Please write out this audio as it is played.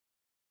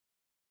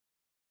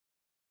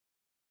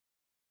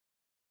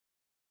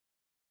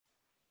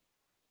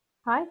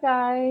Hi,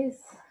 guys.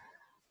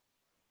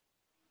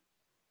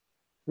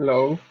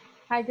 Hello.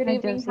 Hi, good Hi,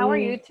 evening. How are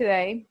you Josie.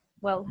 today?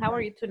 Well, how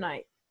are you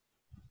tonight?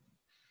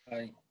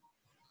 Hi.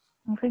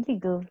 I'm pretty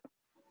good.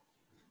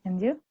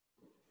 And you?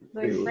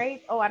 Doing Good.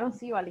 great. Oh, I don't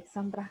see you,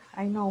 Alexandra.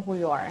 I know who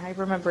you are. I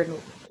remember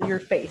your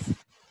face.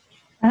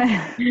 But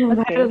I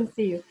Okay. don't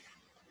see you.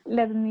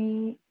 Let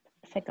me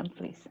second,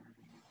 please.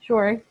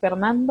 Sure.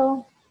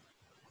 Fernando.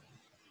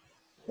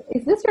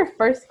 Is this your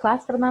first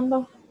class,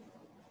 Fernando?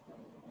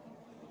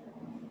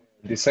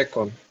 The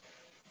second.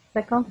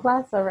 Second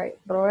class? All right.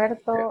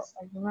 Roberto. Yes.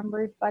 I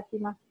remember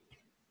Fatima.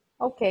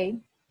 Okay.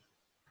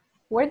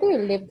 Where do you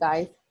live,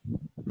 guys?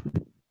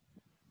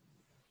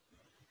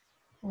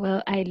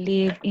 Well, I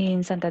live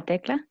in Santa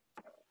Tecla,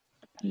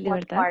 What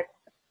Libertad. part?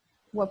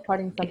 What part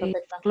in Santa It's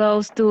Tecla?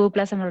 close to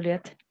Plaza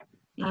Marriott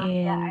Yeah,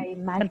 in I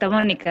Santa imagine.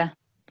 Monica.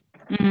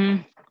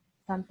 Mm,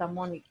 Santa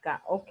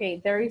Monica.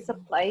 Okay, there is a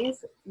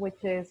place which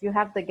is you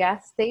have the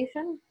gas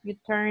station, you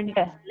turn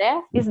yeah,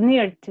 left it's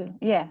near to,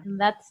 yeah. in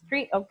that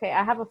street. Okay,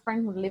 I have a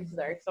friend who lives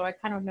there, so I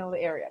kind of know the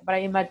area, but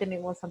I imagine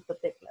it was Santa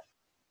Tecla.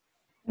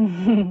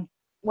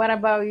 What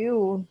about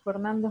you,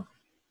 Fernando?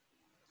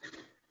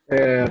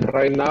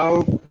 Right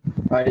now,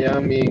 I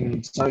am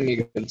in San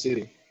Miguel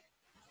City.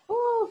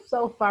 Oh,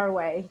 so far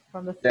away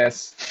from the city.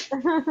 Yes.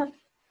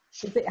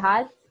 Is it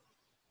hot?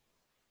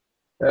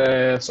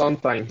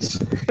 Sometimes.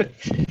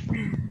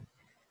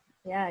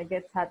 Yeah, it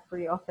gets hot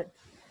pretty often.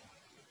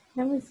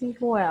 Let me see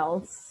who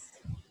else.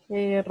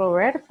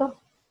 Roberto.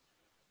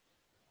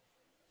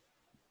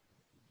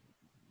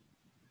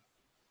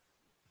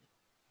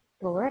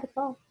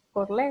 Roberto.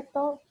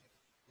 Corleto.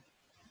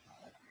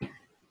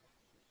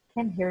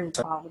 Can't hear you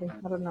probably.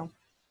 I don't know.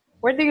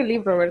 Where do you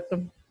live,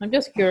 Roberto? I'm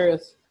just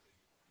curious.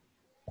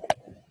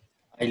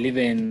 I live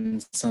in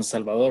San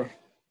Salvador,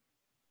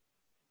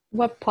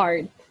 What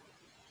part?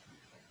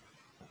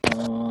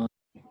 uh,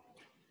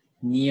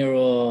 near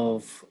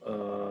of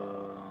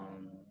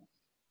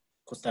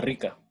Costa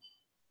Rica.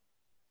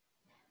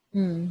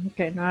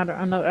 Okay, no, I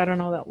don't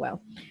know that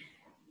well.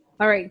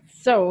 All right,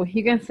 so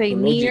you can say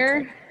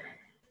Zoological.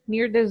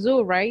 near the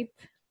zoo, right?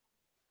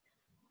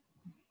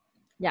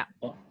 Yeah,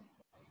 Oh,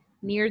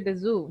 near the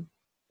zoo.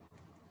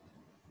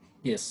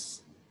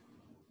 yes.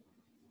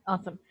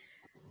 Awesome.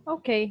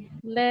 Okay,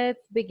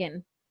 let's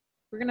begin.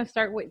 We're gonna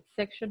start with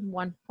section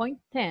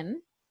 1.10.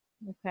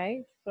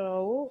 Okay,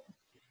 so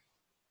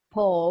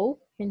Paul,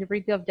 can you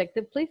read the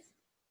objective, please?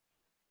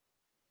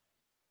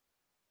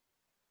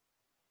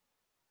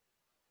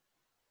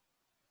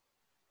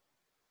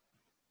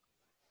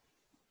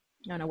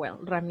 No, no, well,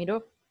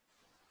 Ramiro,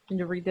 can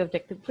you read the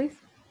objective, please?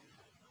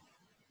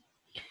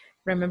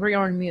 Remember,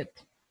 you're on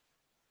mute.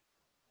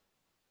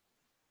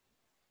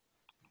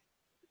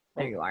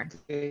 There you are.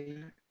 Okay.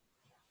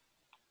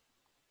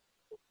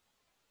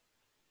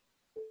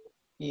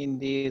 In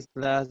this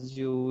class,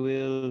 you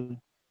will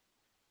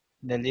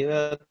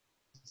deliver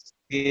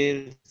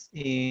skills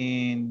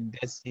in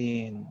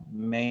guessing,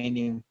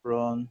 meaning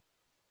from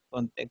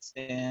context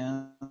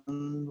and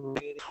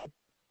reading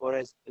for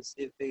a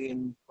specific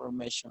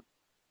information.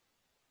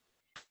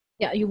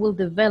 Yeah, you will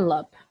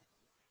develop.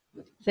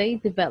 Say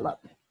develop.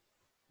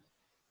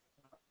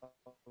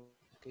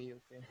 Okay,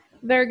 okay.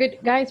 Very good.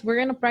 Guys, we're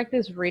going to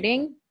practice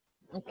reading.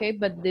 Okay,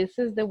 but this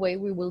is the way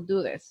we will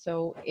do this.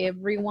 So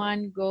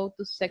everyone go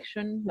to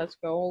section, let's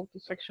go to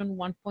section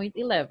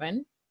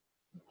 1.11.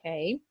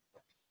 Okay.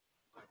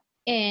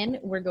 And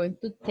we're going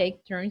to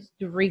take turns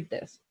to read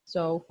this.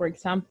 So for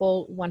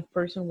example, one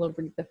person will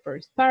read the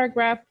first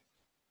paragraph.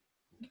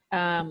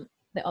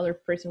 The other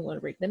person will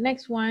read the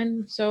next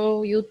one.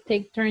 So you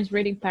take turns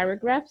reading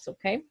paragraphs,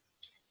 okay?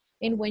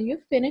 And when you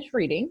finish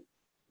reading,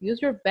 use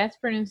your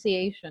best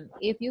pronunciation.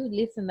 If you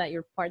listen that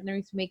your partner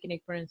is making a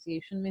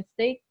pronunciation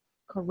mistake,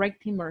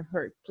 correct him or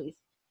her, please.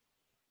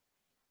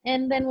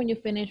 And then when you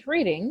finish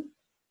reading,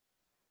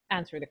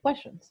 answer the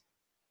questions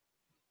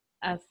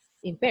as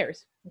in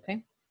pairs,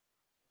 okay?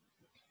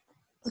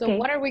 So Okay.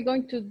 what are we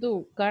going to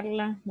do?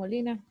 Carla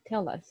Molina,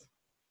 tell us.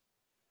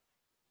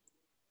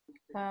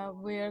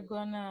 We are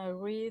gonna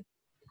read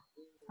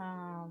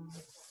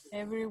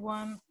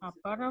everyone a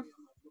paragraph,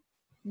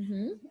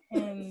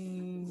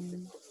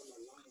 and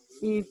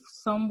if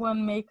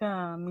someone make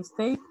a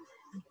mistake,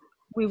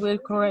 we will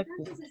correct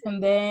it,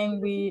 and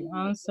then we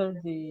answer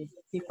the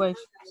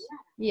questions.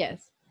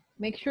 Yes,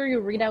 make sure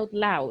you read out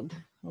loud,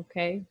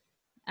 okay?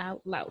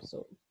 Out loud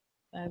so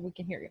we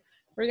can hear you.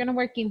 We're gonna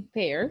work in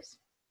pairs.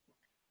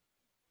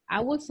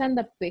 I will send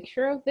a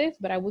picture of this,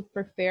 but I would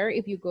prefer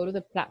if you go to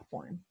the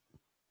platform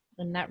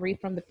and not read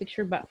from the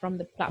picture, but from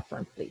the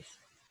platform, please.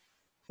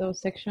 So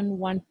section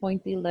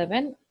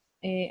 1.11,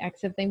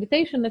 accept the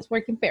invitation. Let's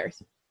work in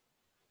pairs.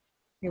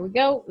 Here we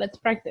go. Let's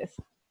practice.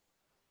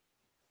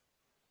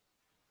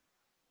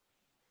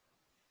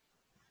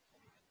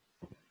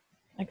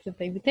 Accept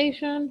the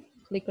invitation.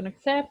 Click on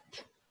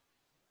accept.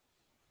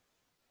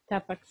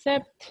 Tap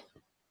accept.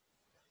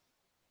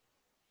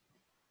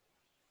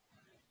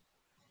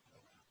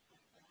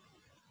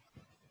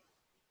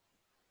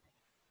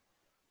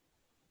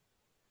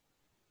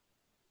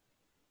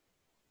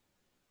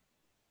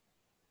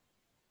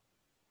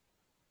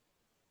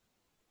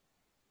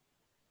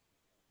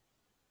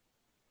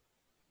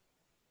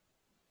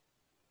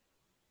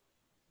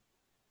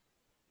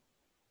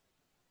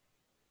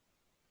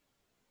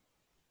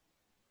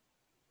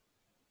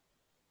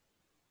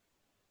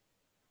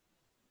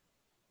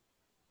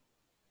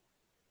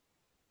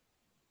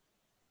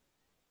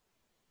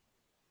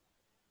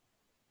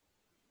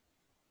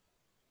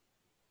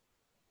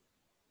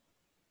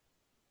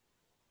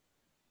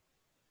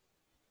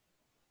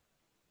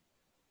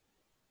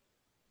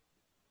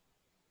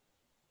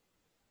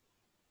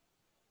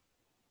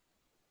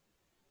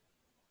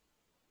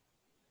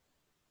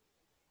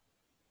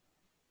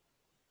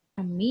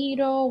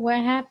 Ramiro, what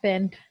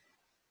happened?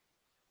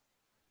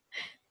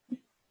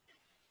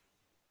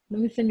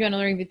 Let me send you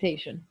another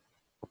invitation.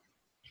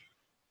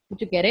 Did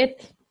you get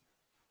it?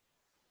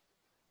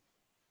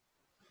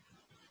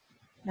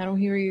 I don't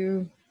hear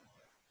you.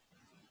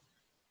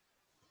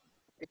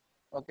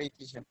 Okay,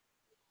 teacher.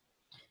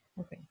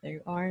 Okay, there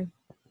you are.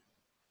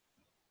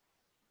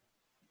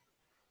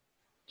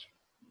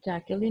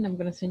 Jacqueline, I'm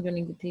going to send you an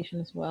invitation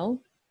as well.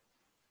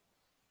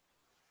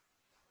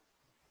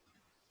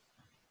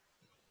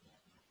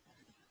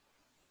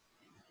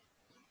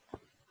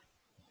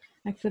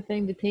 Accept the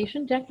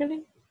invitation,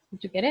 Jacqueline.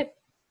 Did you get it?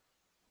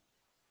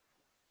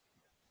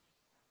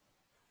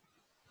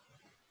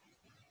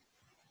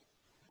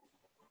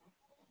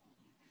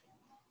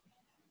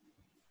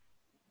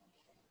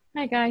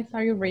 Hi guys,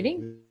 are you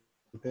reading?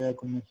 Yeah,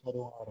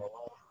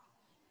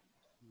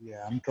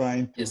 I'm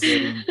trying to Yes.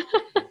 get in.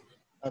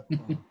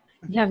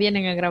 Ya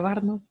vienen a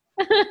grabarnos.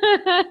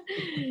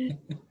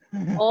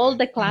 All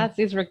the class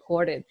is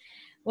recorded.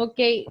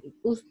 Ok,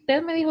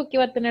 usted me dijo que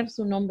iba a tener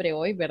su nombre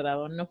hoy, ¿verdad?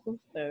 ¿O no fue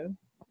usted?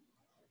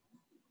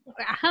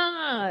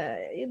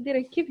 Ajá, you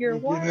didn't keep your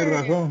word. Tiene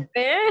razón.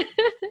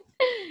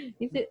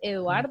 Is it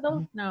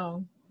Eduardo?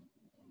 No.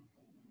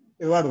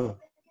 Eduardo.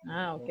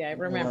 Ah, okay, I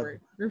remember.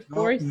 Eduardo. You're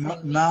forcing me.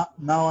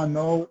 Now I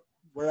know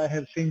where I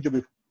have seen you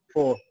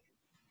before.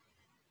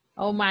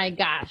 Oh my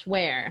gosh,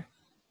 where?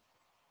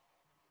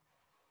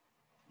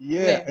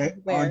 Yeah,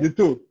 Where? on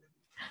YouTube.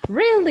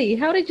 Really?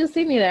 How did you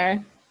see me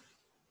there?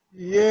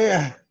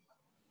 Yeah.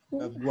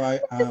 That's why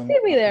see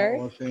me there?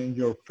 I was seeing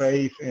your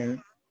face and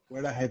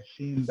where I have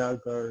seen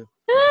that girl.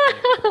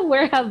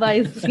 Where have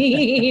I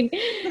seen?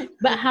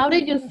 But how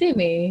did you see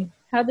me?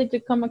 How did you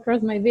come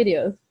across my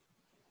videos?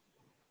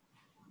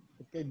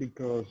 Okay,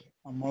 because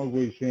I'm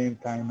always saying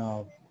kind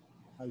of,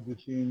 I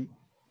just seen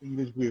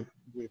English with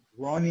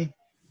Ronnie.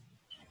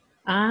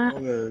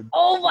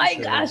 Oh my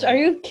gosh, are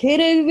you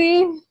kidding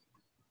me?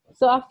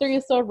 So after you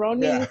saw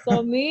Ronnie, you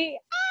saw me?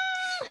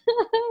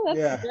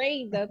 That's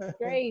great, that's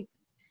great.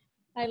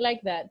 I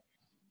like that.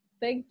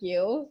 Thank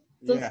you.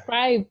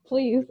 Subscribe,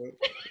 please.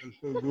 That's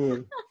so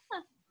good.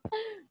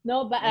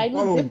 No, but I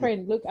look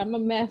different. Look, I'm a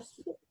mess.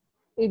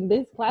 In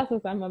these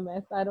classes, I'm a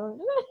mess. I don't.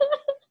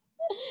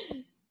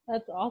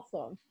 That's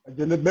awesome.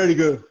 You look very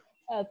good.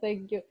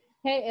 Thank you.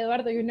 Hey,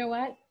 Eduardo, you know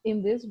what?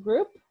 In this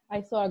group,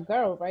 I saw a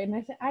girl, right? And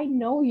I said, I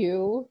know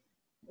you.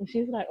 And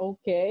she's like,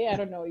 okay, I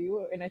don't know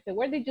you. And I said,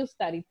 where did you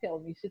study? Tell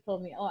me. She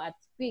told me, oh, at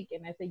Speak.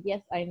 And I said,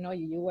 yes, I know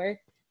you. You were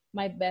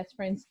my best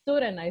friend's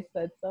student. I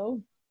said,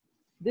 so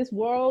this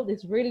world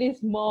is really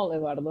small,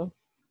 Eduardo.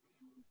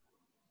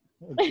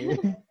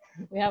 Okay.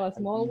 We have a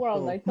small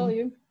world, I told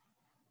you.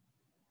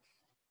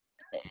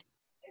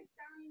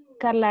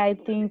 Carla, I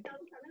think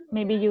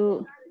maybe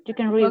you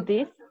can read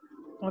this.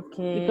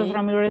 Okay. Because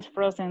Ramiro is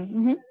frozen.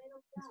 Mm-hmm.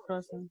 It's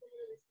frozen.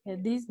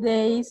 These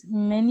days,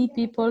 many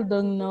people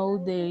don't know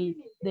their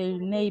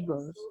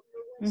neighbors.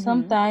 Mm-hmm.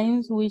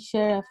 Sometimes we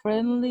share a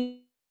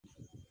friendly.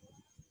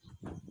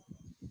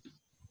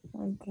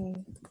 Okay.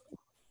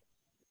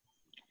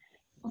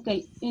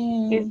 Okay.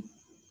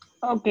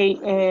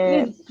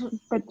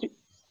 But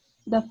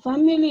the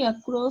family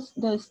across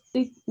the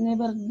street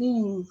never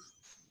cleans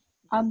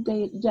up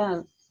their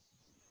yard.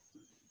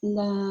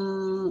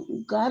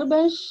 The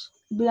garbage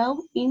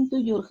blow into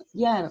your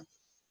yard.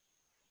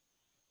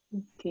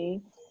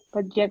 Okay.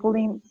 But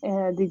Jacqueline,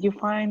 did you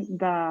find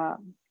the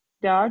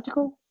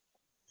article?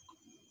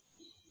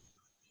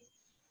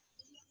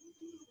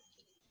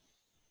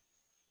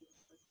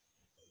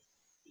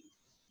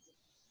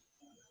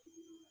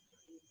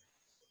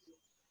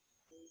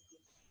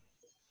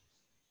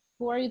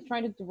 Who are you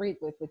trying to read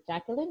with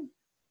Jacqueline?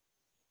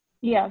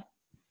 Yeah.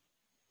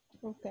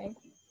 Okay.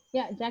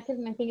 Yeah,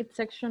 Jacqueline, I think it's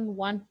section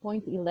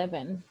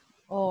 1.11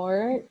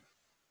 or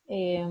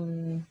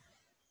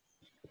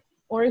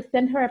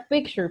send her a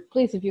picture,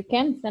 please. If you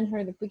can, send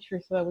her the picture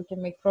so that we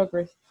can make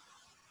progress.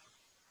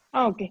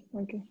 Oh, okay.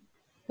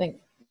 Thanks.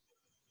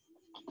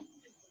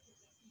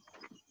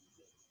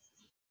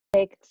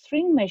 Take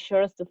extreme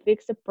measures to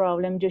fix the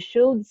problem. You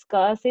should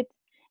discuss it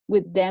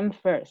with them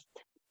first.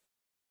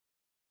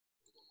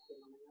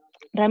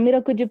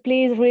 Ramiro, could you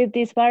please read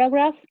this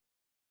paragraph?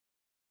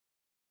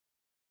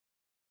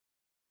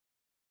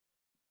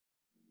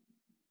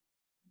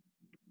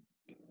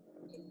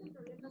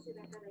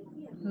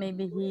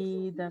 Maybe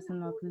he does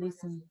not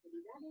listen.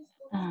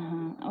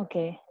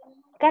 Okay.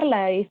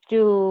 Carla, if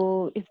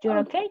you're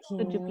okay,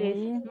 could you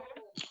please?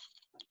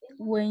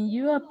 When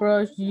you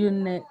approach your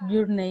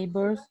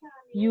neighbors,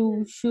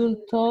 you should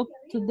talk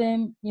to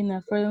them in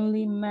a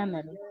friendly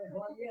manner.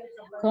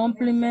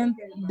 Compliment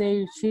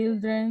their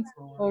children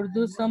or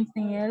do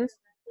something else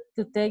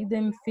to make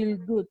them feel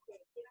good.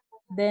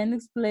 Then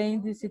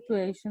explain the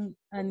situation,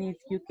 and if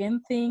you can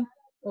think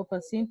of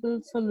a simple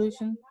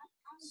solution,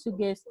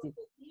 suggest it.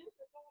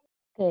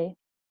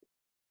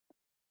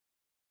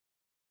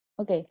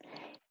 Okay.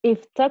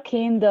 If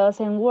talking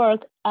doesn't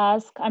work,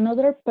 ask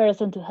another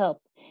person to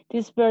help.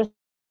 This person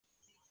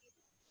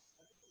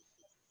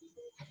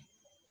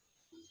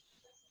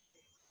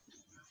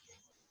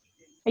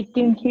I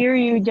can hear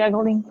you,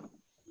 Jacqueline.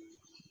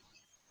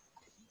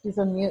 She's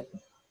on mute.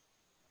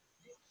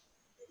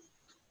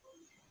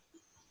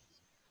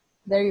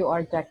 There you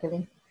are,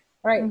 Jacqueline.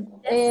 All right.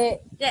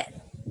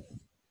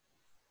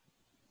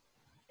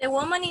 The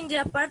woman in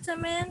the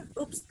apartment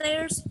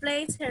upstairs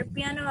plays her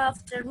piano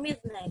after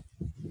midnight.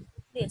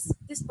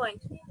 This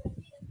point.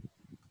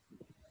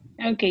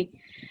 Okay.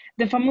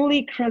 The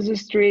family across the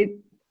street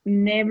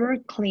never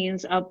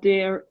cleans up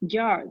their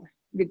yard.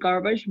 The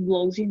garbage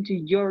blows into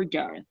your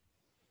yard.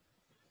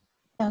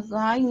 The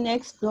guy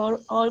next door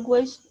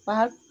always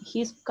parks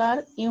his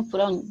car in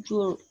front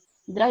your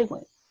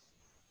driveway.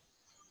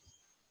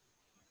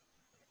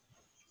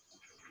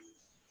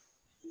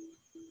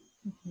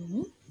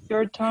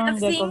 Your turn,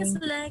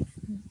 Jacqueline.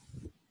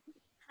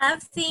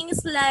 Have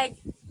things like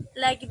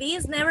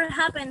this never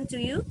happened to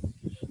you?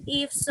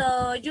 If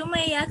so, you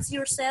may ask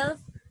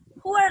yourself,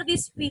 who are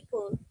these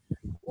people?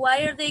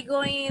 Why are they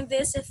going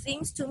these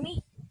things to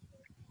me?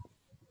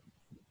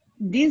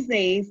 These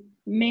days,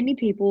 many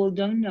people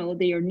don't know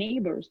their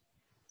neighbors.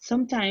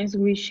 Sometimes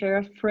we share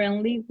a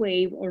friendly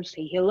wave or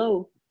say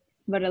hello,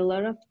 but a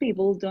lot of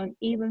people don't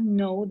even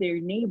know their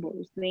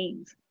neighbors'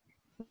 names.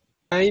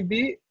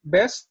 Maybe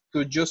best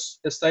to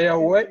just stay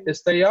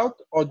out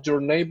of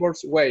your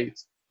neighbor's way.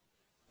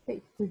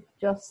 To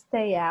just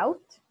stay out?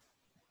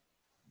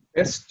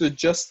 Best to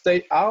just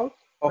stay out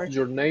of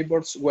your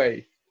neighbor's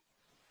way.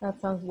 That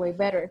sounds way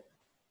better.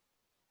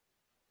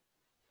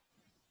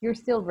 You're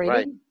still reading?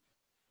 Right.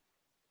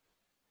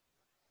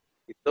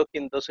 If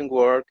talking doesn't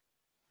work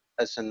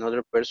as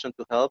another person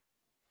to help,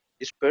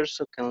 this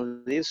person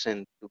can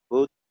listen to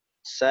both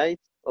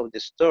sides of the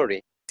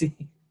story. Sí,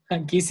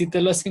 aquí sí te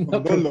lo hacen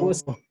a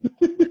propósito.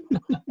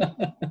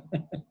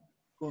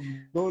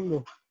 Con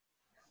dolo.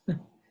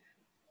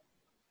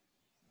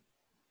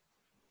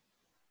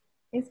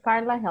 Is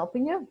Carla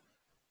helping you?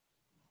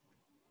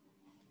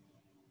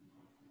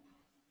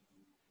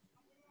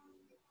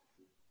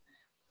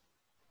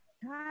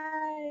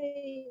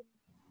 Hi.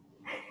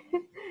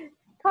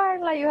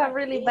 Carla, you have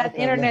really bad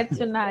internet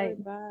tonight.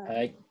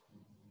 Hi.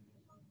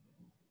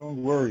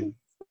 Don't worry.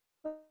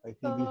 I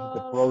think this is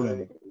the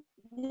problem.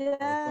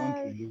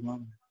 Yeah.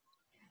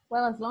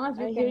 Well, as long as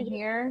you can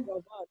hear,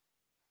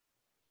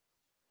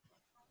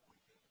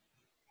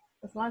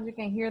 as long as you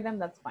can hear them,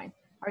 that's fine.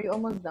 Are you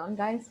almost done,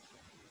 guys?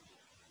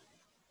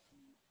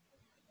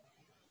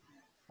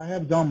 I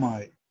have done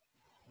my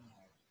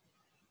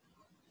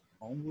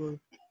homework.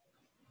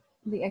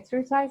 The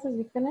exercises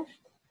you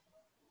finished?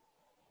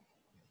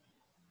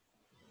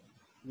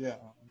 Yeah,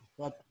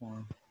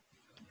 platform.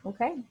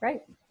 Okay,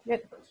 great,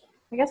 good.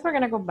 I guess we're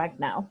gonna go back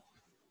now.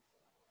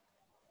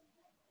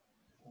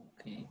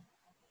 Okay.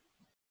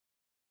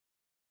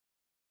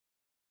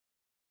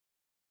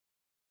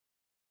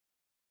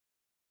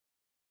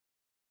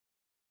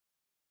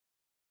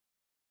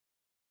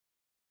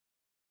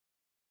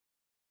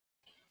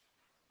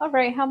 All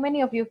right, how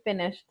many of you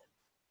finished?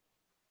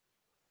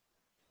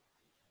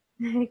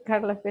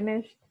 Carla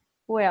finished.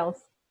 Who else?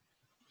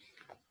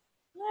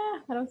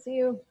 I don't see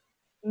you.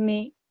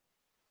 Me,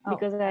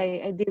 because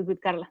I did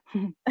with Carla.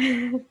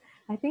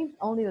 I think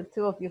only the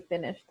two of you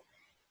finished.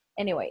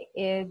 Anyway,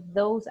 if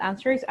those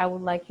answers, I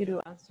would like you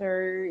to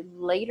answer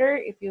later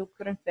if you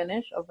couldn't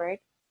finish, all right?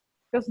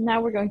 Because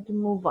now we're going to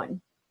move on.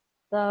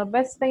 The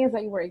best thing is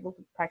that you were able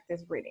to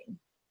practice reading.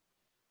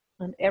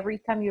 And every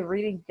time you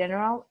read in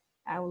general,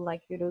 I would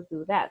like you to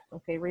do that,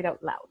 okay? Read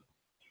out loud.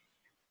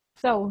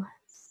 So,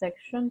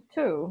 section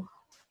 2.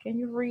 Can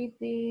you read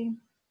the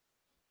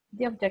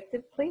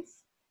objective,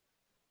 please?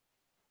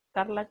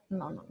 Carla,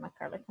 no, not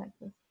Carla. Let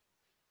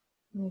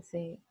me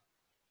see.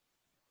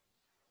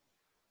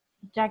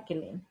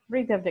 Jacqueline,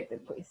 read the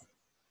objective, please.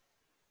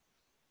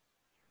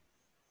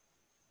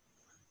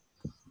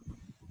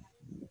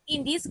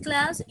 In this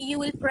class, you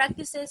will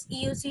practice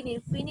using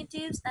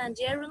infinitives and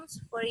gerunds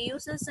for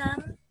uses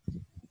and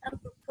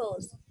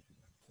purpose.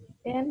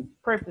 And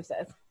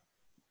purposes.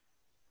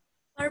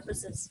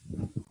 Purposes.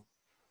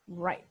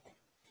 Right.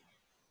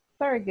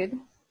 Very good.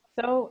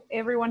 So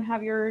everyone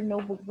have your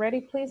notebook ready,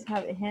 please.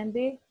 Have it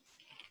handy.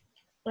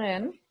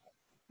 And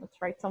let's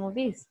write some of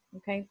these,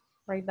 okay?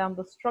 Write down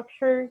the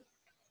structure.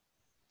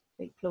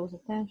 Pay close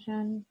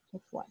attention.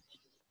 Let's watch.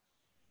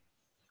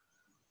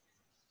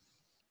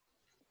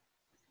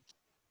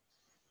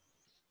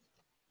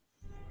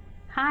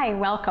 Hi,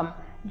 welcome.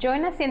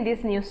 Join us in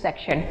this new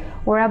section.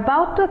 We're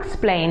about to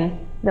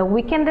explain that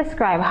we can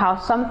describe how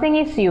something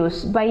is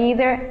used by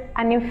either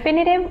an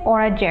infinitive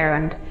or a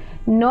gerund.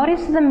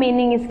 Notice the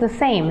meaning is the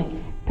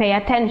same. Pay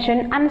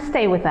attention and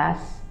stay with us.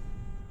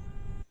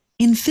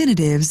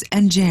 Infinitives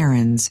and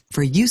gerunds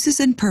for uses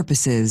and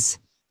purposes.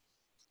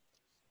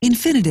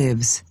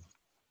 Infinitives.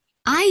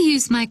 I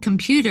use my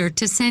computer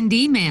to send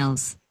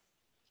emails.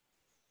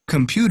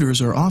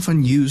 Computers are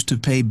often used to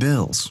pay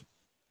bills.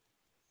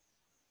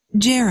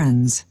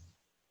 Gerunds.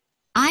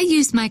 I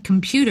use my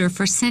computer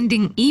for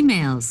sending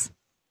emails.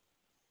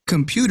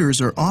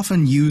 Computers are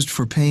often used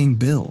for paying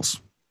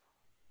bills.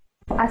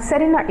 As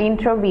said in our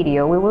intro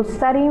video, we will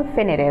study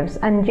infinitives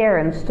and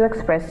gerunds to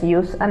express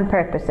use and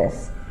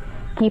purposes.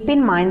 Keep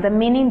in mind the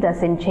meaning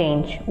doesn't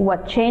change.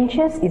 What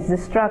changes is the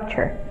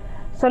structure.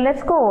 So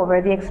let's go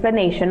over the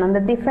explanation on the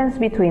difference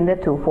between the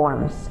two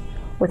forms.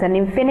 With an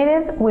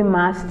infinitive, we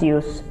must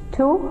use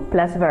to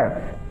plus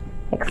verb.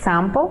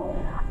 Example,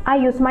 I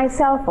use my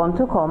cell phone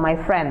to call my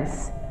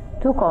friends.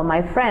 To call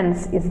my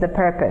friends is the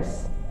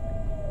purpose.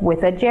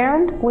 With a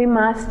gerund, we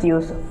must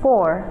use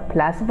for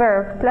plus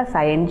verb plus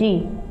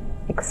ing.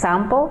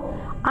 Example,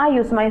 I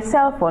use my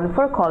cell phone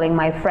for calling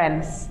my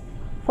friends.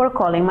 For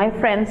calling my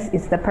friends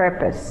is the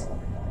purpose.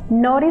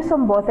 Notice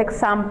on both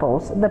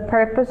examples, the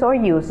purpose or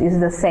use is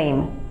the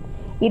same.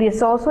 It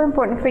is also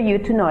important for you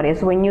to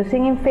notice when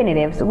using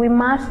infinitives, we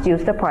must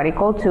use the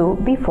particle to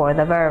before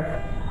the verb.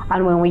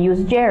 And when we use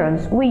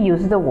gerunds, we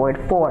use the word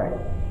for.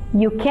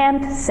 You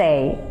can't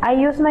say, I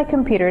use my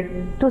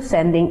computer to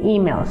sending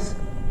emails,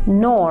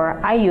 nor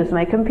I use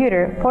my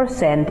computer for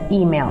send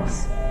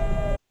emails.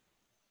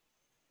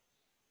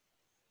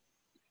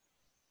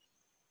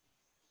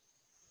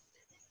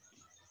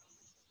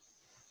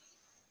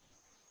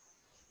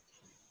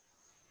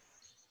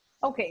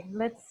 Okay,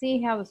 let's see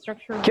how the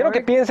structure Quiero que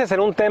works. pienses en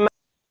un tema.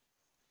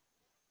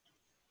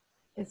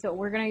 So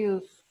we're going to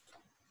use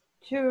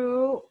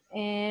 2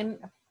 and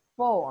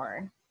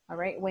 4. All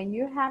right, when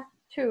you have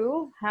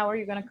 2, how are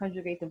you going to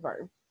conjugate the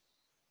verb?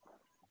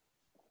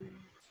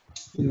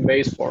 In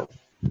base form.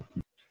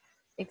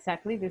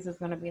 Exactly, this is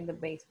going to be in the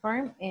base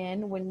form.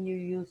 And when you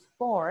use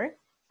 4,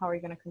 how are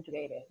you going to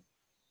conjugate it?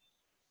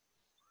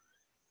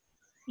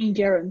 In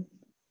gerund.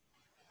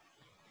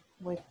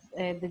 With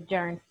the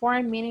gerund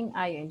form, meaning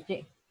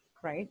ing,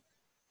 right?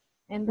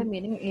 And the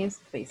meaning is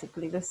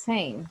basically the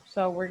same.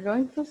 So we're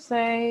going to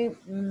say,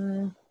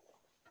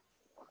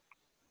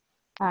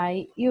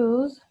 I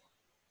use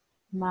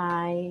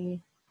my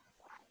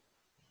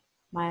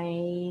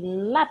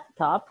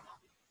laptop.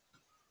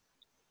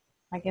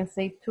 I can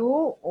say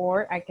 2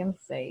 or I can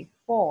say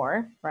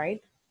 4,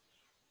 right?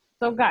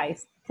 So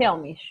guys, tell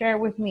me, share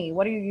with me,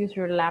 what do you use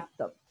your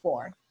laptop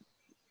for?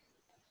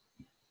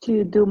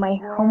 To do my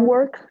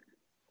homework.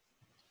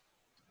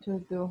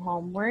 To do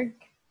homework.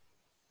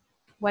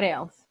 What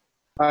else?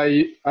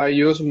 I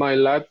use my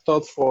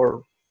laptop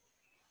for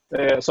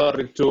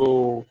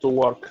to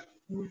work.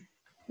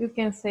 You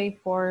can say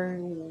for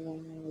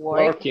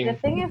work. Working. The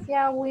thing is,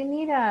 yeah,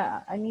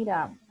 I need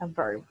a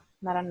verb,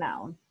 not a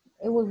noun.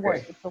 It will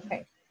work, it's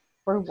okay.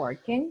 For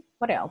working,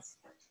 what else?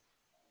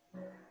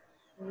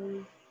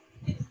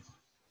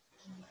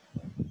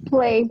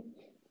 Play.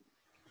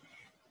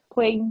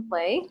 Play.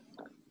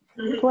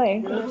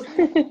 Play.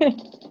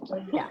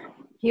 Yeah.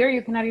 Here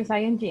you cannot use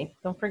ing.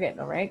 Don't forget,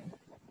 all right?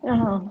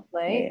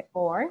 Play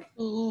or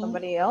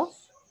somebody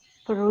else.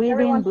 For reading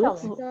Everyone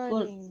books.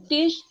 tell me.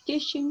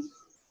 Teaching.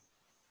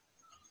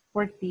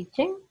 For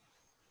teaching.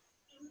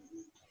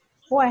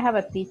 Oh, I have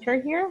a teacher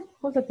here.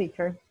 Who's a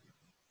teacher?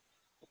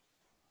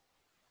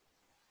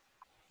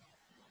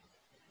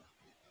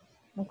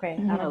 Okay,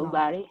 I don't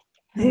Nobody.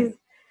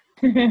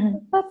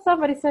 But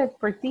somebody said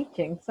for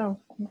teaching, so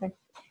okay.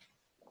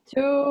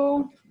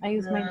 2, I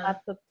use my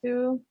laptop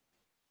too.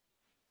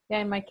 Yeah,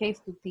 in my case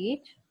to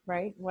teach,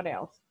 right? What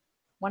else?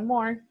 One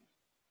more.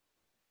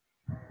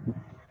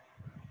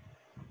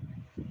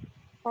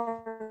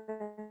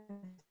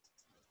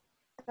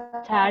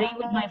 Chatting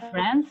with my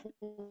friends.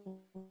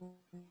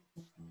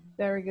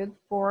 Very good.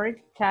 For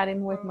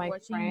chatting with my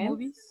friends.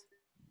 Movies.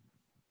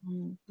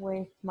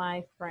 With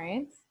my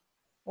friends.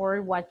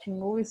 Or watching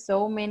movies.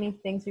 So many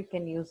things you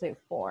can use it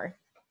for.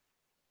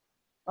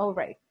 All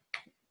right.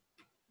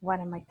 What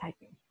am I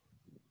typing?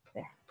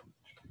 There.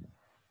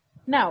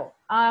 Now,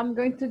 I'm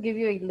going to give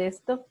you a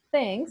list of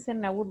things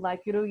and I would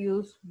like you to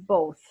use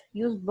both.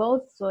 Use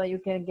both so that you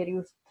can get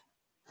used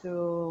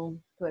to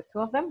the two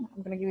of them.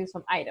 I'm going to give you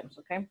some items,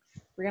 okay?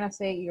 We're going to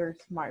say your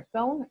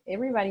smartphone.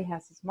 Everybody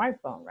has a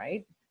smartphone,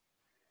 right?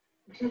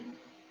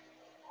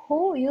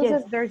 Who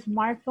uses their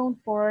smartphone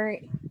for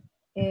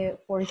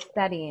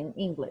studying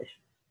English?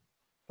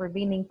 For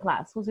being in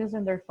class? Who's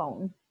using their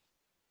phone?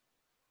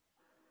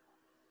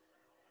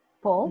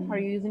 Paul, are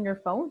you using your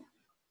phone?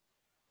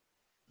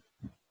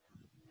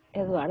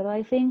 Eduardo,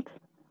 I think.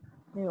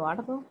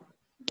 Eduardo?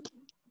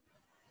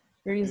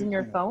 You're using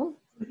your phone?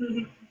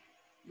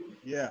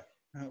 Yeah,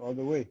 all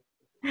the way.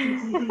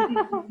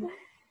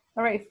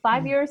 All right,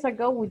 5 years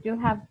ago, would you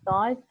have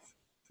thought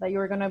that you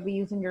were going to be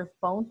using your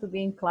phone to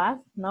be in class?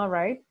 No,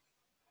 right?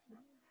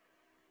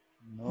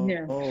 No.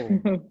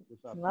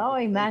 No,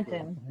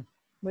 imagine.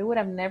 We would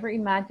have never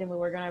imagined we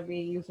were going to be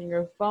using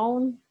your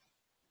phone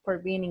for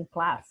being in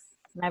class.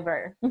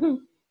 Never.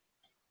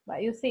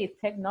 But you see,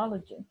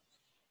 technology.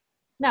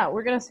 Now,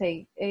 we're going to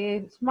say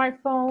a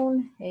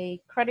smartphone, a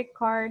credit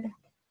card,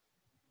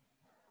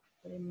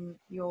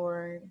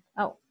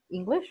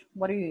 English,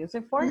 what do you use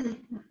it for?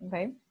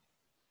 Okay.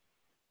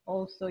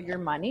 Also your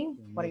money,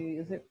 what do you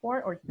use it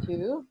for? Or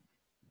 2.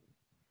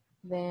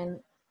 Then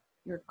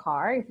your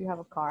car, if you have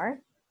a car.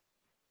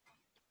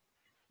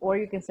 Or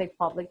you can say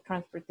public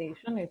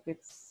transportation if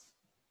it's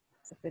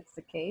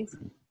the case.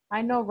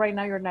 I know right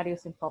now you're not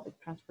using public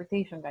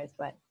transportation, guys,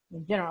 but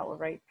in general,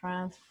 right?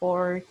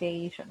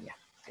 Transportation, yeah,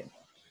 good.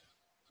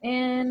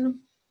 And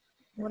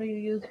what do you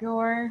use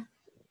your?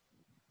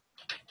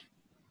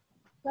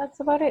 That's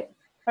about it.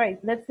 All right,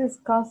 let's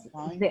discuss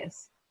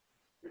this.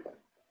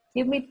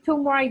 Give me 2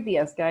 more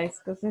ideas, guys,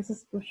 because this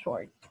is too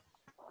short.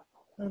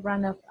 We'll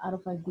run out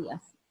of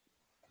ideas.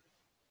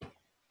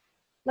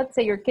 Let's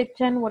say your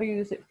kitchen, what do you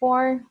use it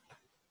for?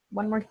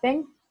 One more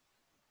thing.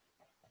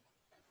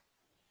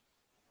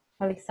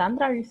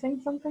 Alexandra, are you saying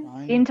something?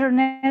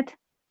 Internet.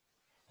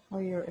 Oh,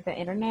 the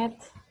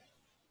internet.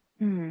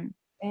 Mm.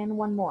 And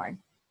one more.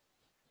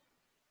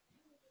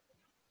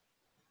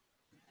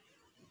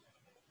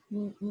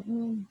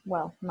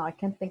 Well, no, I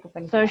can't think of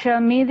anything. Social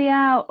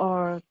media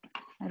or,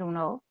 I don't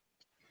know.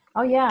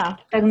 Oh, yeah.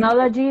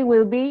 Technology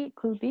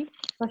could be.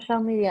 Social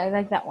media, I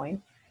like that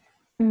one.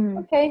 Mm.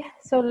 Okay,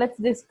 so let's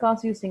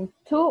discuss using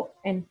 2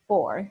 and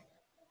 4.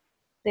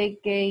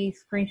 Take a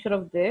screenshot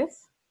of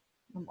this.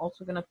 I'm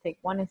also gonna take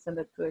one and send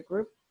it to a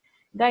group.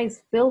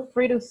 Guys, feel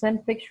free to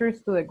send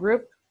pictures to a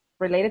group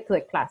related to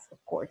the class,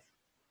 of course,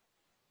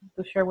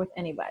 to share with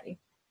anybody.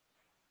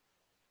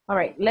 All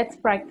right, let's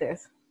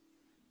practice.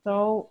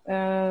 So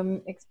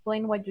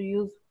explain what you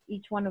use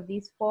each one of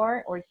these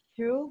for or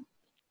 2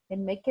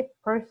 and make it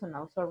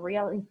personal, so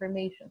real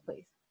information,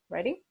 please.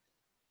 Ready?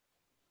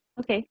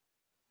 Okay.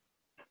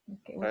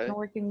 Okay, we're gonna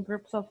work in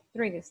groups of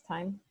 3 this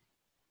time.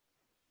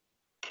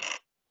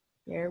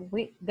 Here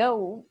we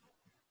go.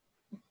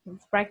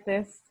 Let's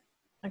practice.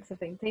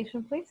 Accept the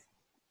invitation, please.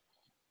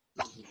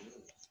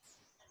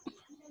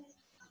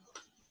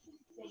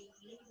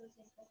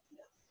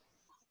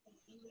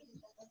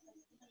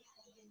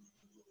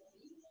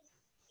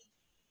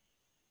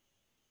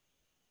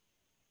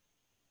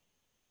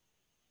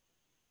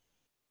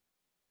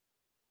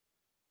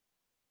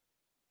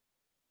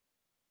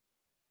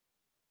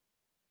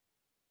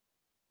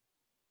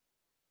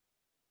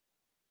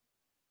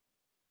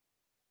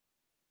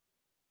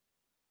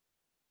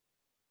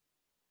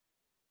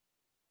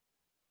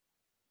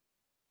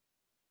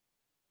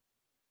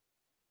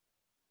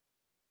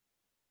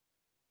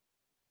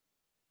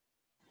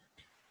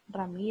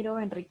 Ramiro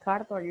and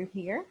Ricardo, are you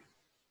here?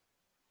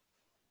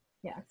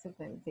 Yeah, accept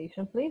the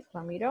invitation, please.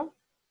 Ramiro.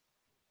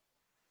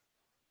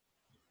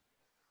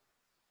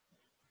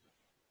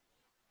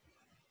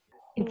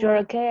 If you're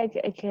okay,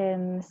 I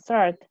can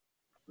start.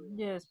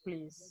 Yes,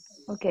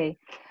 please. Okay.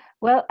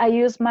 Well, I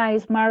use my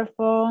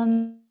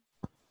smartphone.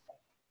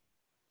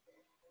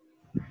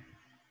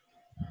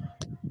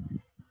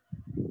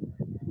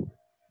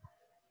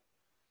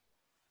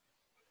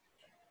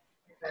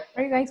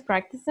 Are you guys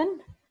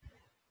practicing?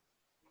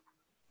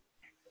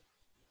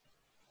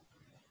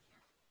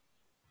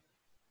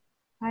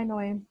 Hi,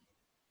 Noem.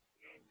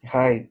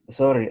 Hi,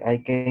 sorry, I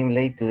came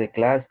late to the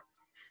class.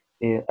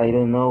 I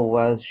don't know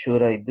what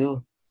should I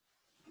do.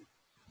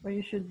 What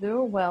you should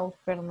do? Well,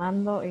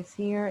 Fernando is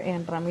here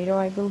and Ramiro,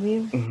 I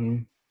believe.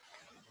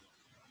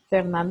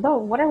 Fernando,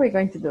 what are we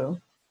going to do?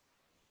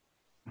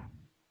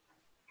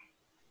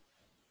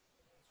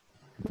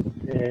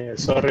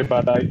 Sorry,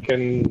 but I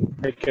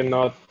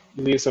cannot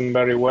listen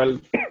very well.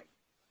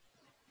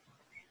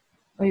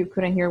 Oh, you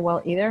couldn't hear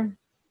well either?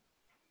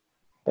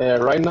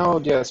 Right now,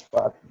 yes,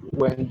 but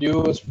when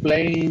you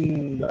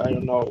explain, I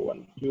don't know,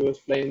 when you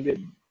explain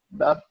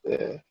that.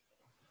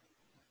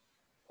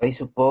 I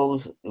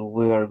suppose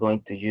we are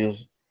going to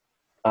use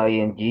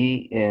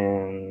ing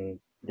and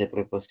the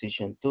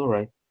preposition to,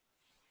 right?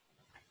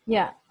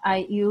 Yeah,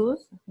 I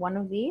use one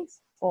of these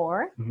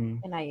or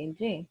an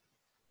ing.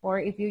 Or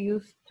if you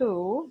use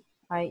 2,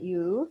 I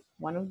use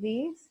one of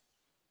these,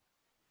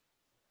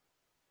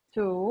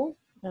 2,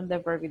 and the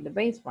verb in the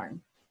base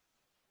form.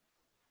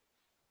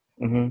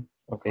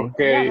 Okay.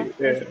 Okay. Yeah, that's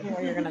basically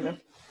what you're gonna do.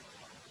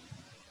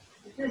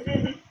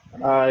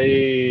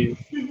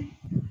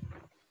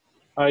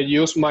 I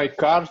use my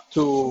car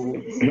to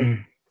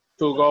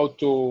go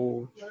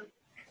to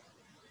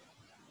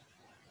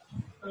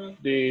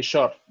the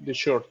church.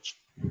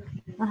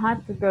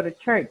 To go to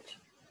church.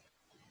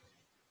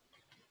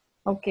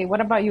 Okay, what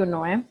about you,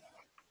 Noem?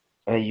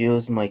 I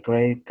use my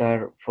credit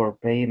card for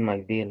paying my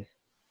bills.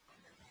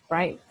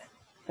 Right,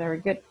 very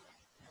good.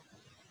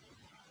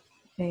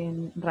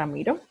 And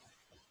Ramiro?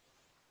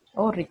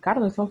 Oh,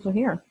 Ricardo is also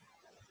here.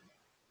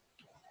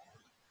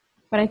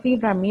 But I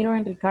think Ramiro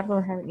and Ricardo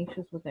are having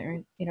issues with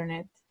their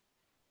internet.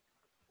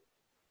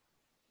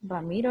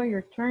 Ramiro,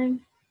 your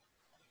turn.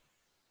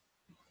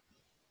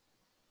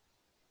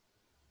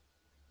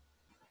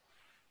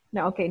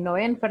 No, okay, Noe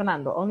and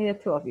Fernando, only the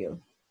 2 of you.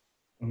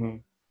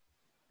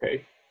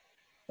 Okay.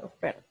 So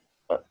fair.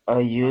 I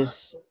use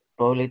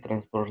public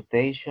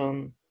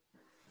transportation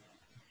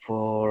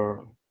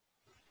for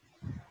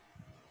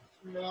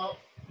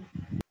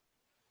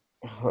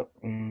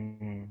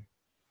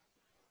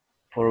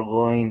for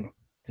going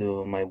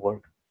to my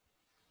work.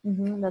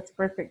 That's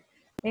perfect.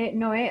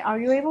 Noe, are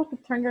you able to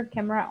turn your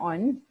camera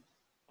on?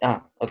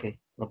 Okay,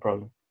 no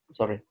problem.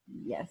 Sorry.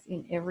 Yes,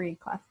 in every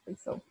class,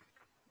 please. So,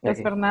 because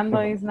Okay. Fernando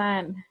is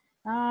not.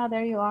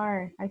 There you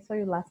are. I saw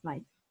you last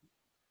night.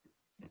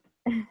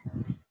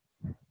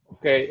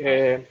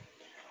 Okay,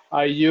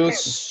 I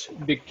use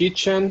the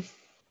kitchen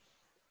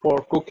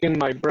for cooking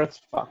my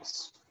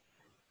breakfast.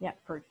 Yeah,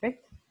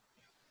 perfect.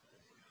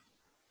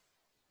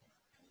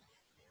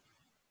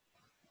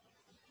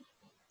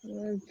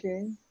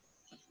 Okay.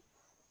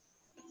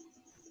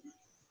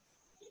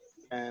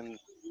 And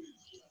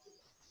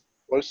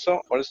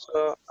also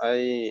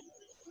I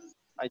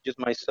use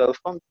my cell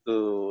phone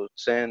to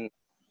send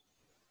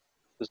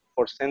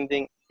for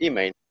sending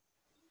email.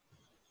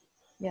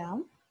 Yeah.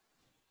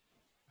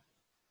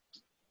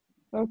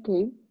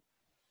 Okay.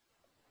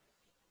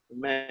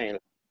 Email.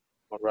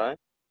 All right.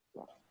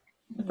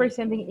 For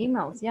sending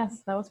emails.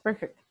 Yes, that was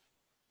perfect.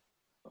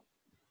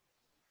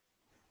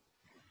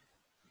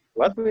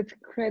 What? With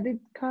credit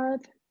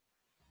card,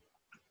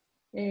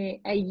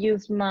 I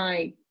use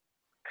my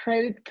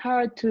credit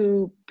card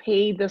to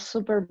pay the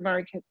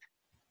supermarket.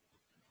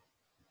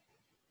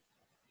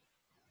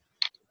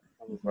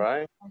 All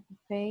right.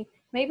 Pay,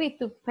 maybe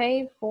to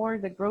pay for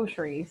the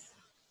groceries.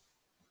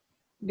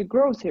 The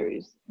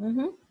groceries.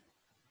 Mm-hmm.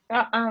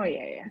 Oh,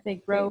 yeah. The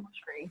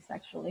groceries,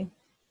 actually.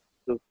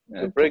 To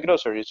buy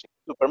groceries in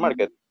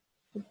supermarket.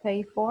 To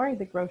pay for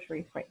the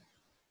groceries, right?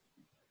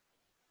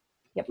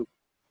 Yep. To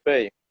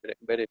pay.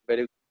 Very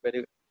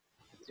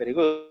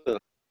good.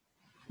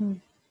 Hmm.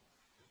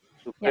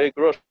 To pay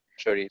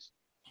groceries.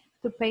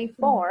 To pay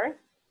for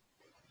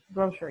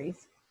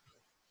groceries.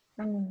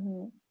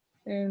 And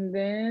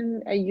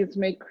then I use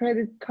my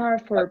credit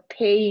card for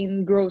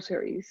paying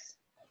groceries.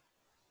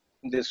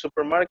 In the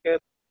supermarket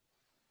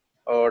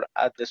or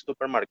at the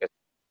supermarket?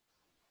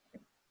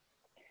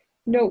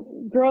 No,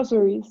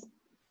 groceries.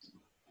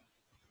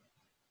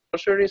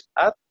 Groceries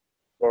at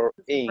or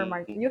in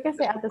supermarket. You can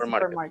say at the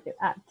supermarket.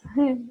 At.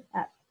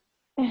 At.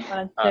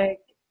 Wanna check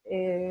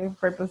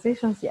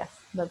prepositions? Yes,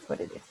 that's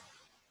what it is.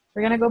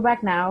 We're gonna go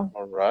back now.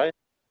 All right.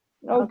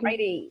 Okay.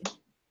 Alrighty.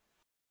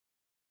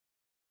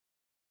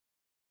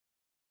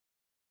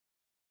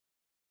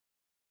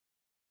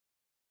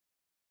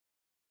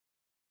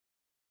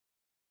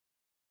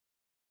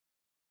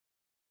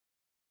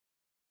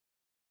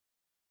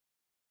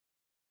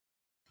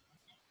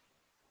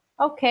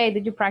 Okay,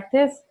 did you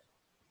practice?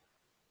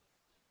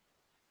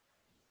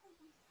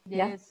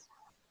 Yes.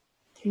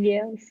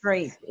 Yes.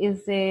 Great.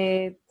 Is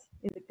it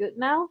good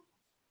now?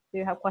 Do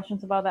you have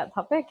questions about that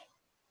topic?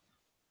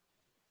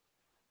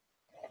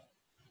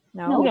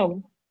 No?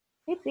 No.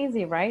 It's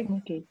easy, right?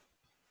 Okay.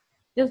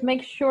 Just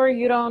make sure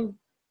you don't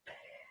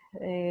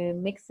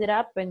mix it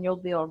up and you'll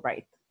be all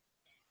right.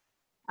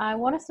 I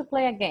want us to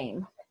play a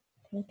game,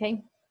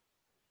 okay?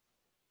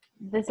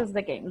 This is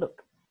the game,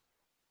 look.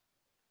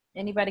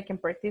 Anybody can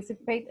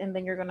participate and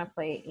then you're gonna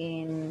play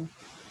in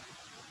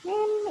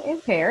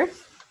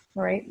pairs,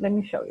 all right? Let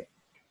me show you.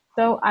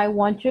 So I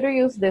want you to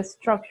use this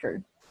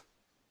structure.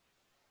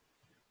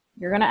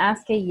 You're gonna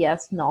ask a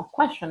yes, no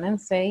question and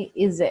say,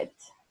 is it,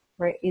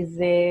 right? Is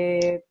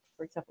it,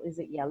 for example, is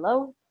it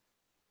yellow?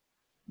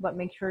 But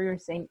make sure you're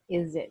saying,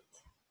 is it,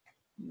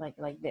 like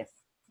this,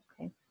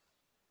 okay?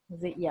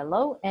 Is it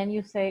yellow? And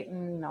you say,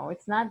 no,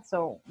 it's not.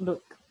 So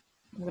look,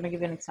 I'm gonna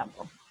give you an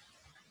example.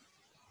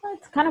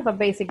 It's kind of a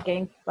basic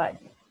game,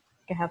 but you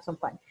can have some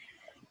fun.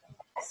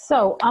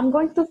 So I'm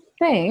going to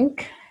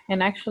think,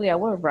 and actually I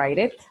will write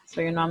it, so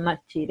you know I'm not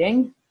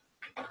cheating.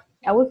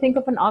 I will think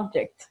of an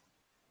object,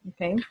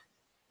 okay?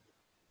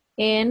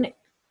 And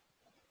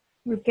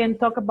we can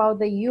talk about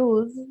the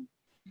use,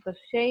 the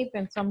shape,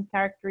 and some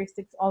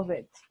characteristics of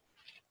it.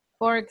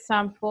 For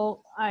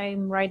example,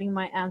 I'm writing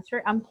my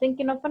answer. I'm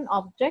thinking of an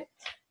object,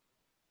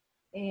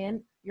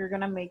 and you're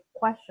gonna make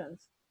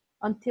questions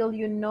until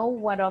you know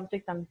what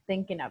object I'm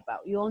thinking about.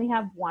 You only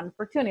have one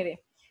opportunity.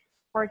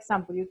 For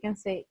example, you can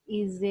say,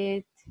 is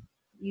it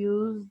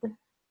used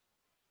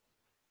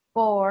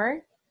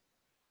for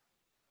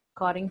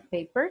cutting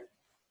paper?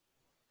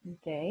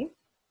 Okay.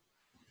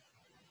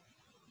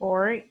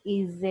 Or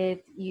is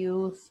it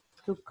used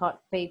to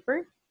cut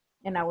paper?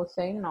 And I will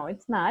say, no,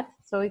 it's not.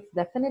 So it's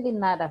definitely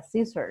not a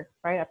scissor,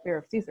 right? A pair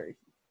of scissors.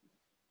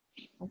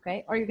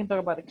 Okay. Or you can talk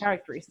about the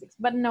characteristics.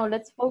 But no,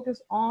 let's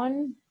focus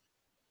on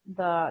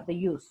the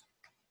use.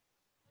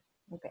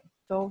 Okay.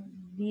 So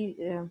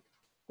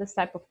this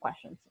type of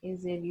questions.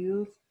 Is it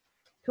used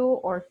to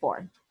or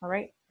for? All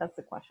right. That's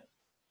the question.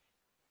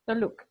 So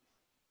look,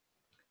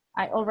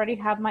 I already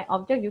have my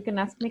object. You can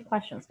ask me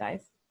questions,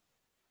 guys.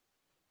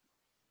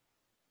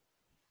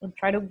 And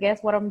try to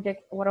guess what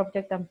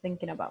object I'm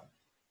thinking about.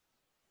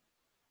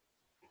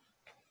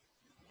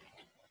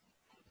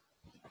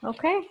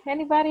 Okay,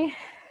 anybody?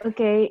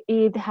 Okay,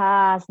 it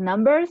has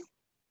numbers.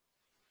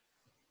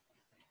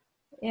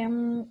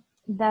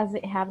 Does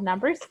it have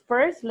numbers?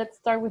 First, let's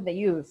start with the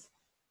use.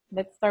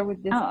 Let's start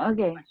with this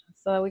okay. question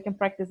so that we can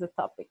practice the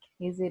topic.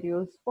 Is it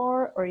used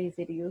for or is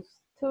it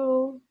used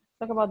to?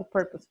 Talk about the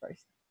purpose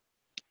first.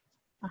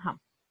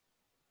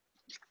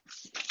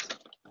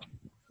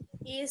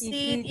 Is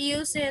it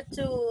used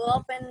to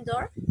open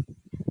door?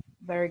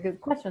 Very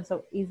good question.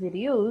 So is it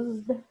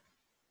used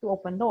to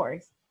open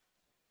doors?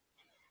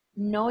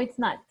 No, it's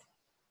not.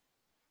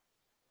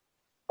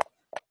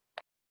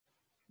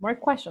 More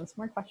questions,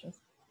 more questions.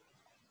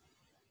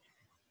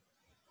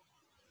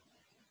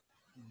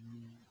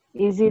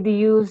 Is it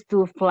used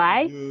to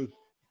fly?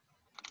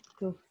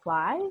 To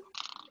fly?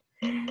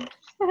 You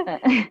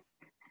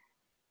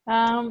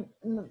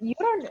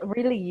don't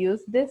really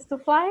use this to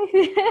fly.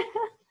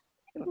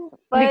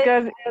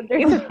 Because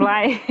it's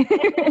fly.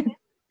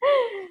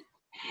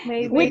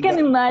 Maybe. We can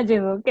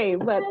imagine, okay,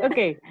 but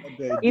okay.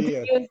 Is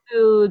it used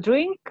to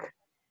drink?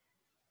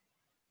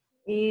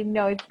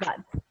 No, it's not.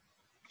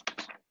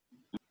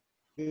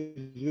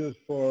 It's used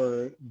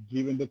for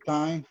giving the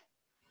time.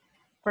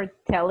 For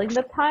telling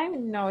the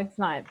time? No, it's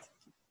not.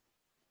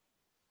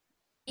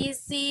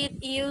 Is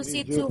it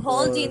used to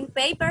hold in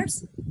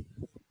papers?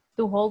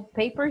 To hold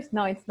papers?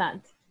 No, it's not.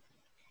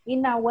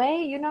 In a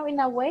way, you know, in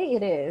a way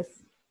it is.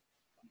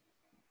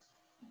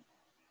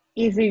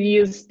 Is it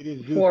used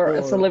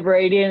for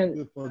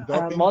celebrating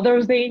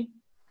Mother's Day?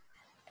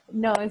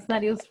 No, it's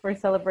not used for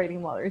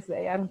celebrating Mother's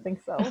Day. I don't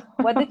think so.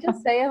 What did you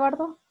say,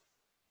 Eduardo?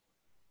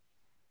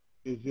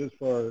 It's used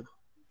for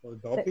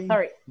doping.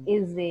 Sorry,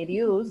 is it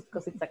used?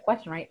 Because it's a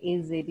question, right?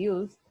 Is it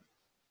used?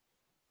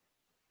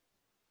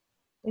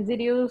 Is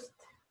it used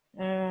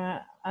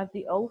at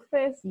the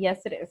office?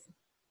 Yes, it is.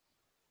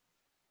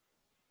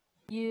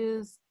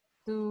 Used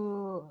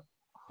to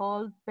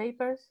hold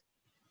papers?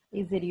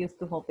 Is it used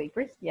to hold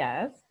papers?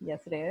 Yes,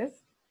 yes, it is.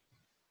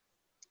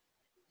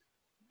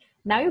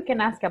 Now you can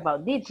ask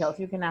about details.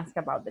 You can ask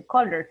about the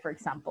color, for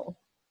example.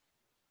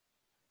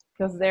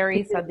 Because there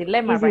is a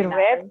dilemma right now.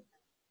 Red?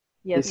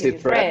 Yes, Is it it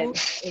is red? red.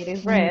 It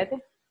is red.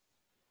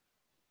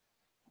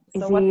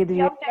 Is So what's it the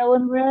yellow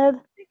and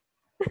red?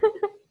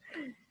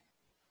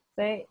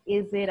 Say,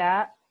 is it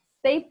a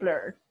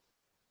stapler?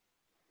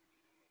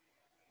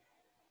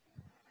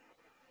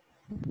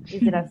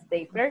 Is it a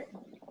stapler?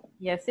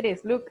 Yes, it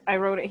is. Look, I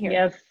wrote it here.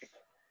 Yes.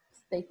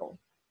 Staple.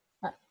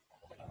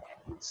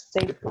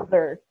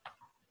 Stapler.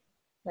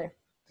 There.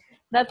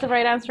 That's the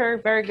right answer.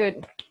 Very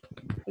good.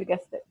 You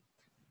guessed it.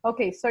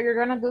 Okay, so you're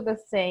gonna do the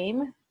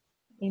same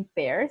in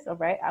pairs, all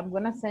right? I'm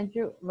gonna send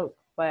you, look,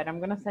 but I'm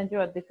gonna send you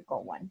a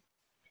difficult one.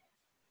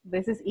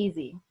 This is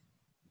easy.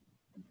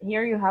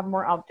 Here you have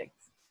more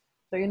objects.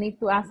 So you need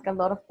to ask a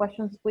lot of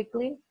questions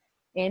quickly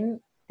and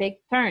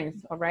take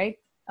turns, all right?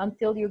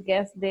 Until you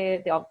guess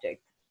the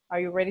object. Are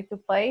you ready to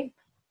play?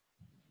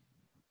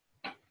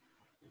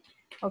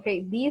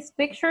 Okay, these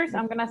pictures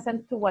I'm gonna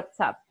send to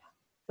WhatsApp.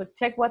 So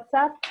check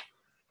WhatsApp,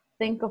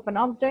 think of an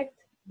object,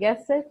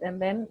 guess it, and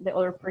then the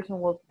other person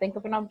will think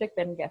of an object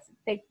and guess it.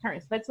 Take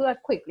turns. Let's do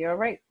that quickly, all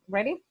right?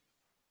 Ready?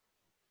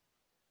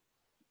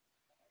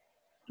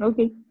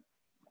 Okay.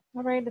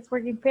 All right, let's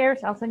work in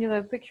pairs. I'll send you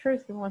the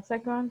pictures. Give me 1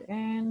 second,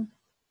 and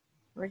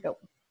here we go.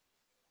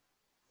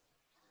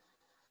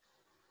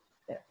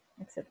 There,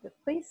 accept it,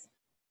 please.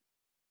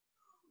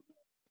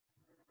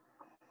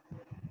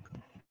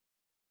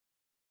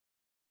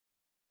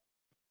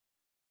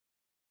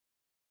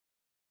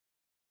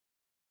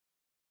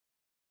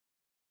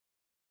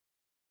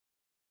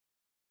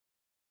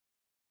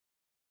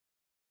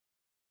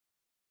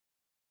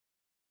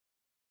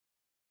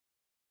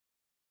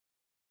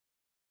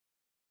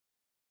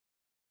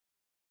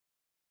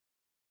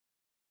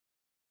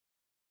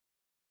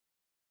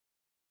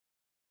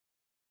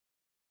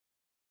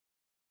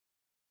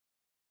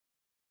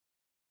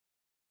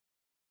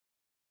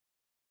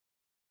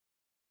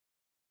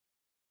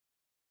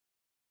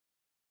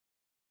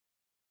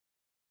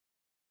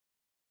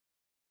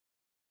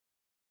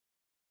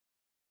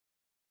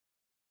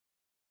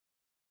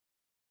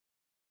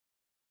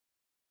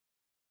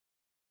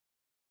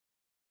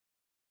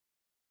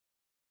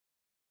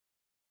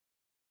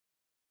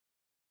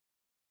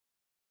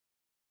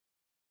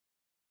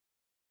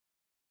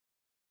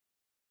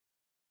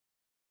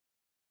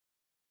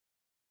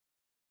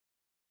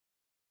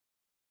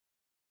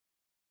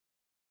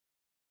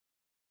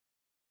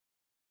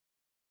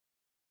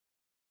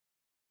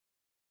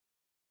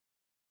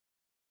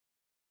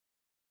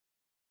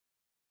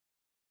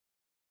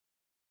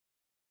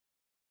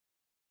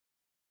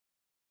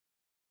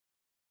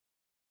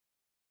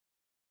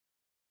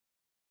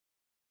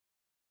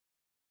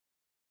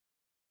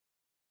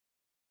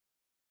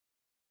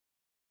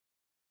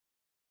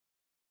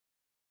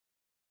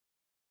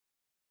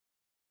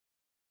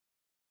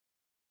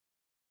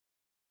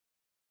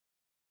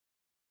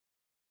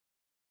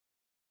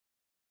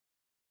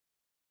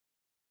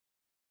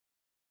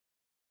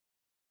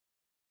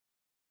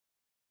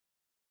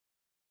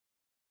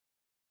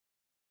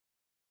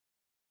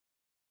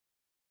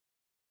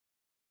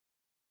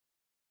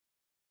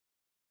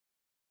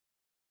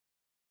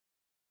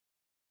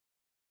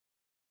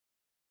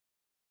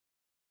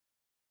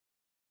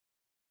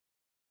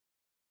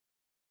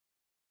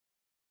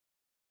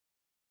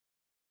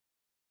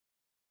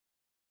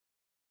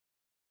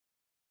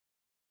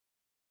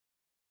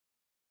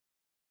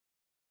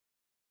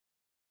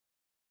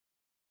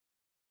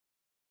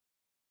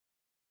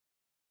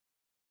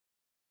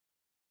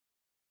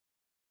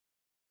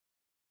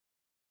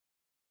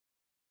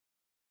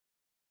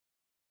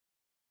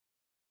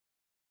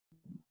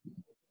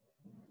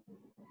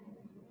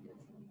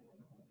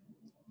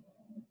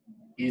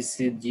 Is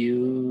it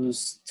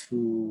used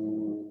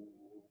to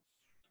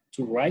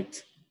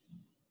write?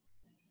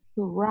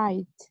 To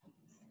write.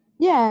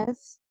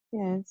 Yes,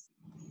 yes.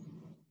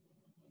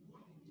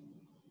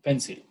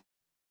 Pencil.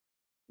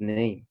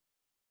 Name.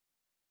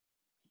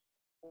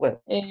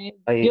 Well,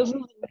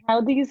 Joseph,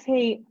 how do you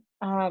say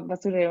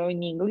basurero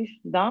in English?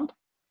 Dump?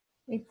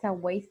 It's a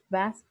waste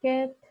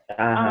basket.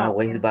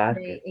 Waste A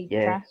basket.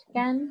 Yes. trash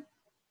can.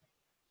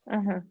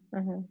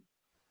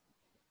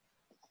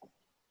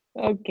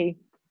 Okay,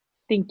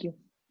 thank you.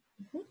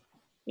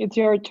 It's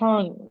your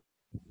turn.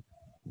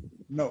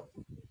 No.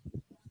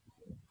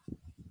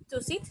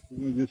 To sit?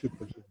 No, use it,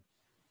 person.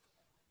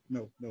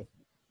 No, no.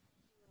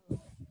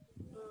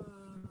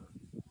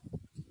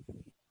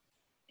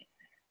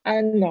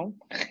 No.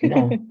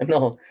 No,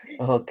 no.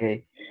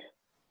 Okay.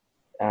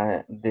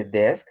 The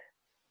desk.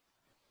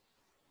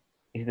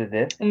 Is the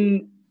desk?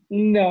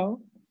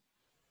 No.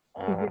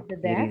 Is it the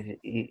It desk?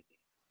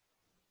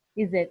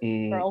 Is it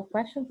for all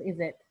questions? Is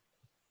it?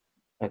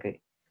 Okay.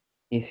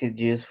 Is it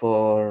used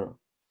for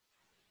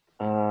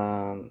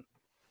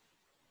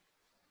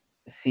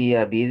see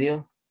a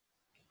video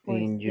For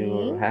in your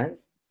seeing? hand?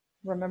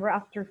 Remember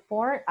after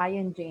for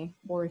ing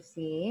for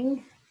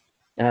seeing.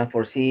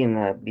 For seeing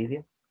a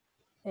video?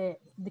 The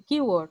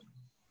keyword.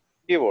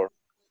 Keyboard.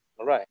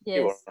 All right.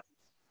 Keyboard.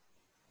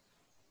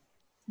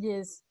 Yes.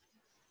 Yes.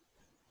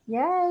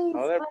 Yay,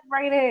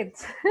 celebrate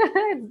it.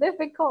 It's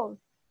difficult.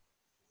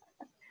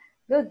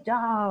 Good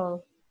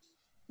job.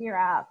 You're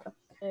up.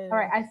 All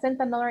right, I sent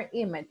another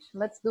image.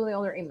 Let's do the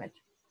other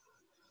image.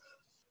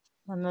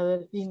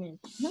 Another image.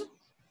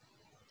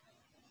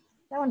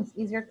 That one's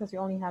easier because you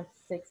only have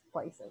 6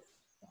 places.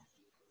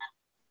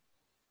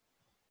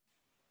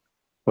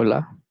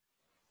 Hola.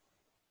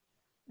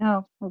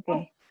 Oh,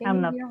 okay. Can I'm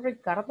you not. hear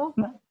Ricardo?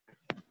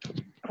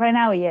 Right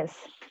now, yes.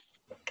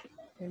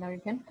 Okay, now you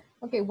can.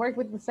 Okay, work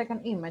with the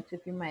second image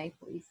if you may,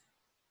 please.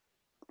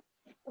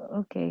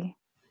 Okay.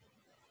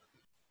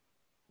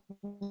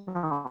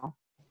 No.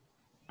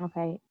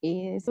 Okay.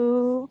 Is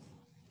to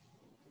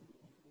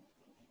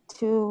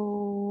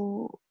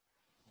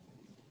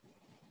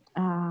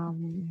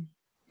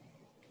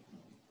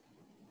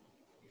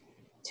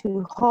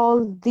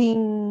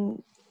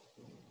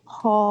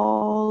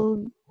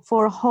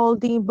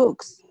holding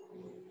books.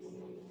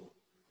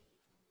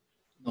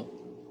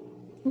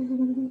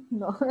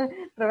 No,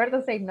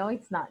 Roberto said no,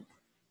 it's not.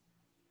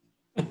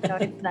 No,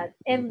 it's not.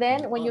 And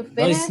then when you No,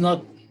 finish, it's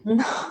not. when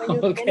you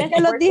Okay. finish, Ya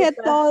lo work dije with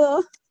the-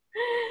 todo.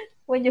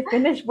 when you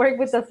finish, work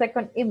with the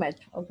second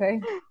image,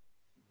 okay?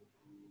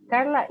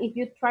 Carla, if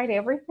you tried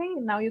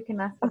everything, now you can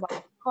ask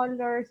about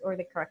colors or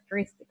the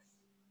characteristics,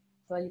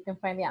 so you can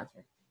find the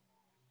answer.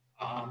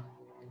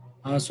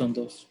 Son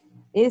dos.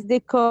 Is the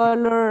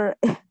color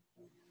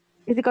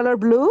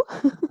blue?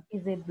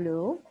 Is it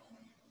blue?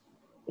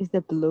 Is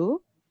the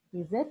blue?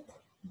 Is it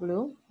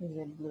blue? Is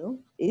it blue?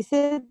 Is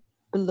it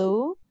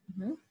blue?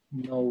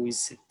 No,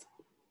 is it?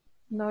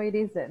 No, it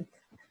isn't.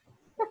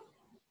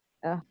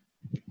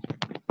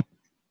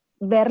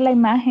 Ver la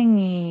imagen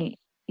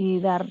y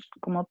dar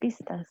como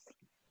pistas.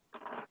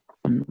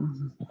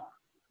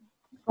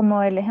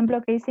 Como el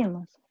ejemplo que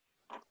hicimos.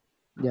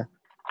 Yeah.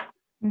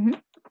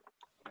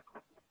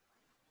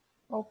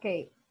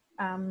 Okay.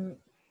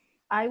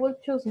 I will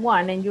choose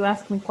one and you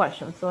ask me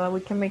questions so that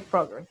we can make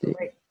progress,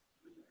 right?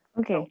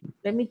 Okay. So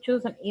let me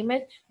choose an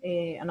image,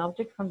 an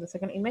object from the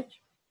second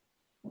image.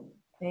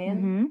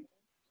 And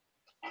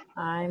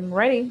I'm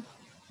ready.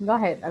 Go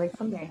ahead,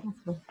 Alexander.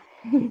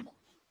 Okay.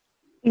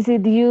 Is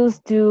it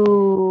used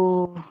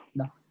to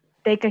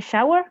take a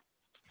shower?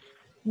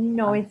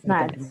 No, it's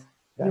not.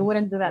 You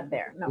wouldn't do that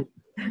there. No.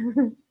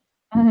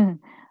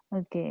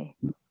 Okay.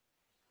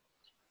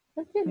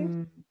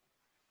 Continue.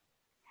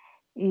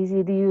 Is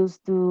it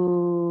used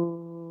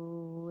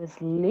to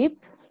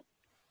sleep?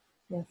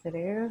 Yes, it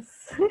is.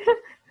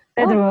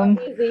 Bedroom.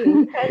 Oh,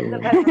 easy. That's the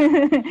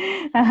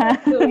bedroom.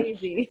 That's too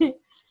easy.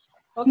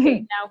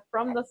 Okay, now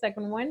from the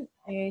second one,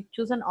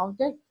 choose an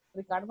object,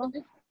 Ricardo,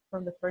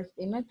 from the first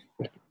image.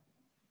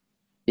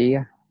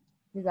 Yeah.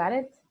 You got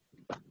it?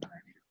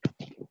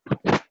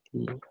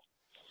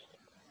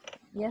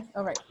 Yes,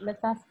 all right.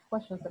 Let's ask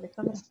questions,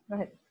 Alexander. Go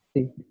ahead.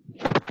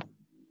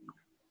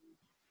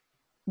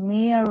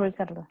 Me or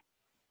Ricardo?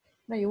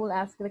 No, you will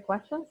ask the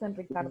questions and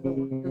Ricardo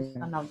will choose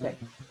an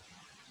object.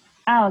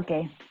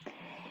 Okay.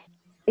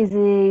 Is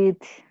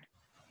it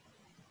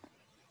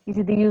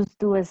used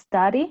to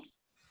study?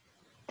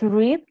 To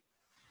read?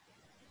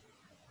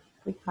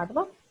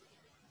 Ricardo?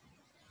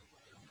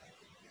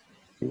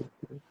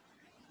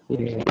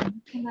 Yeah. I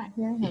cannot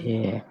hear him.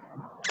 Yeah.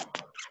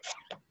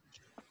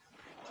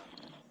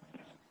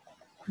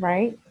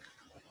 Right?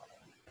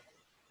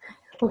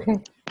 Okay,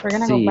 we're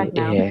gonna go back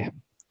now. Yeah.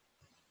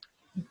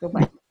 Let's go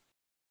back.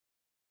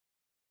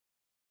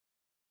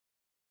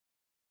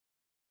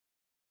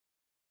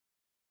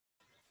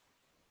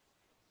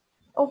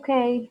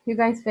 Okay, you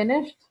guys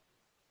finished?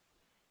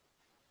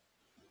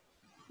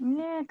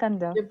 Yeah,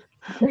 kind of.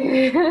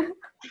 I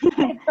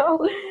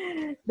know.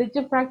 Did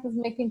you practice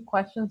making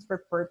questions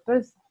for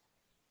purpose?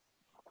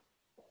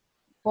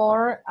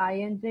 for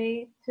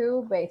ing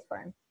to base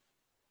form.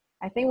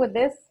 I think with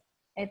this,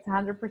 it's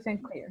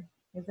 100% clear,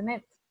 isn't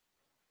it?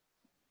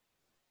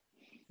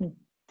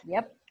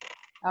 Yep.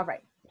 All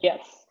right.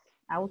 Yes.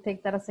 I will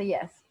take that as a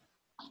yes.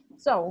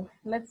 So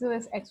let's do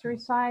this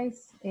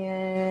exercise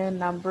in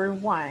number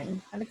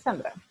 1.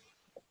 Alexandra.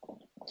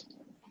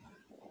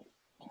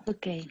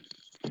 Okay.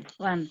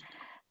 1.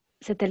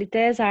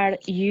 Satellites are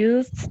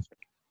used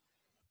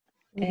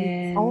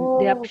and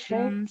the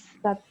options.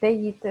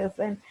 Okay. Satélites.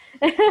 And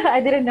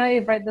I didn't know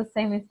you read the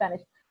same in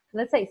Spanish.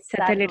 Let's say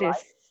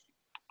Satellites.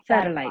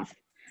 satellites.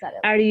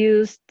 Are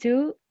used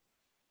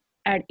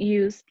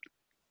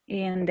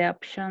and the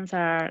options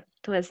are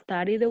to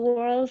study the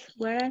world's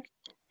weather,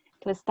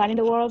 to study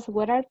the world's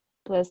weather,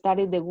 to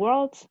study the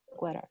world's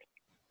weather.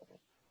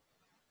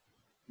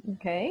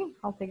 Okay,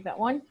 I'll take that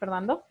one.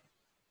 Fernando?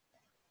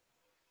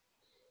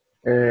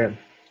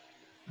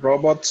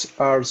 Robots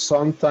are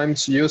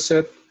sometimes used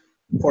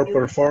for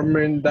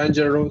performing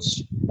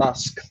dangerous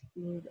tasks.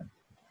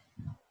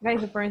 Guys,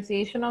 the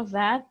pronunciation of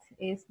that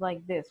is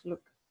like this.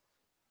 Look.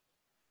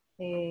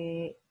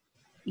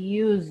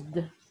 Used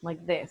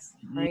like this,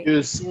 right?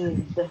 Used.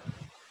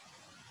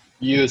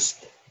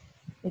 Used.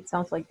 It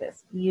sounds like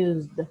this.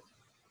 Used.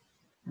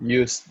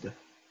 Used.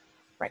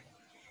 Right.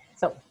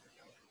 So,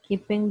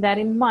 keeping that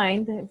in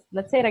mind,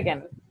 let's say it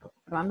again.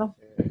 Fernando?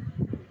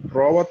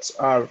 Robots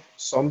are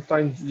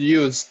sometimes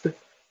used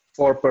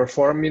for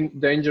performing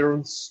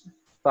dangerous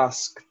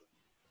tasks.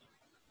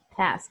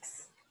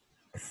 Tasks.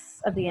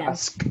 At the end.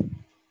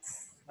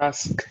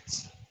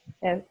 Tasks.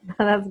 Yeah,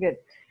 that's good.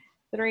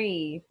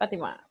 3.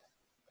 Fatima.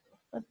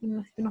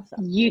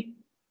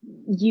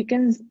 You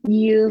can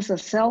use a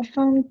cell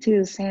phone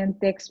to send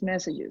text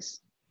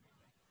messages.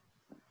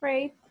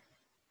 Great.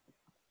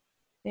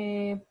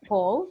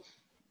 Paul?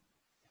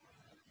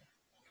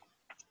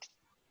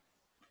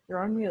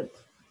 You're on mute.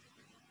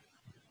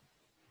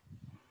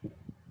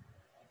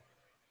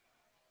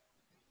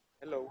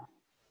 Hello.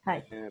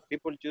 Hi.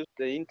 People use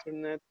the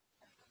internet.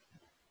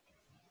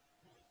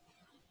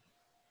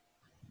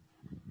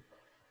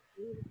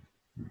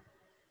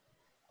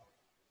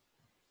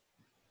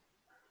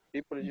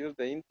 People use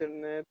the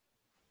internet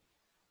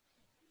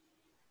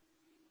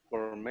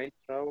for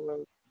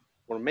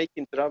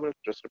making travel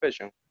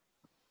reservation.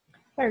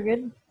 Very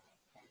good.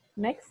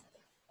 Next,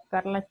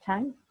 Carla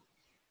Chang.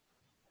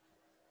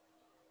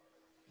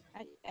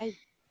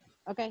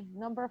 Okay,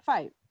 number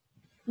 5.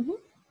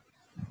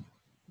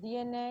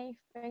 DNA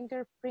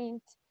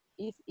fingerprint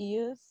is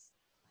used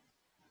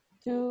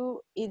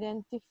to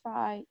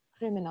identify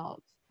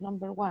criminals.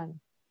 Number 1.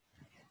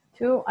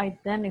 To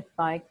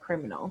identify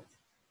criminals.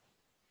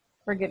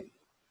 Very good.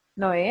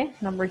 Noe,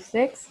 number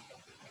 6.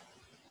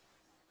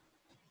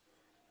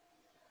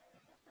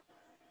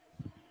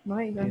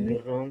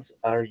 CD-ROMs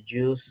are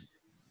used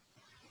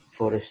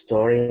for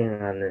storing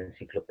an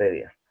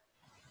encyclopedia.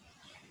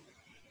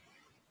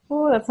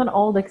 Oh, that's an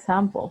old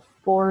example.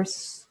 For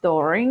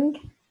storing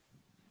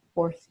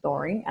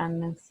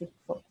an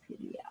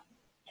encyclopedia.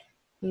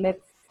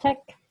 Let's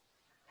check.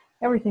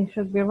 Everything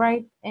should be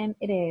right, and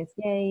it is.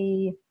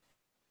 Yay.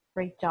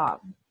 Great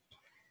job.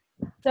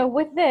 So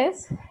with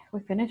this,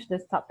 we finished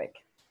this topic.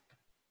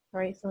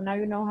 All right, so now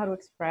you know how to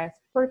express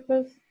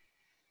purpose.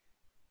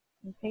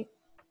 Okay.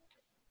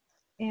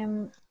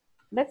 And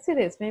let's see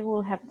this. Maybe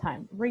we'll have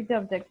time. Read the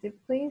objective,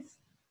 please.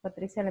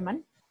 Patricia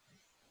Alemán.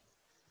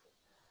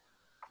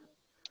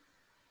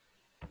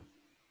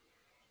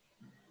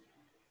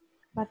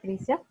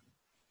 Patricia.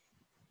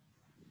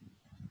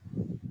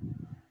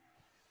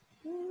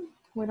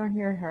 We don't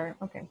hear her.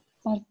 Okay.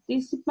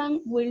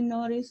 Participants will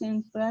notice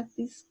and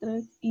practice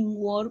stress in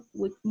words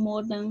with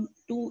more than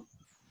 2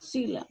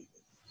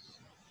 syllables.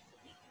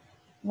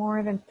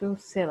 More than 2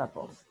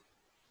 syllables.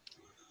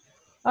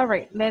 All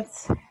right,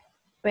 let's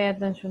pay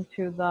attention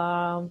to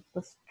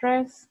the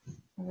stress.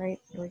 All right,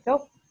 here we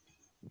go.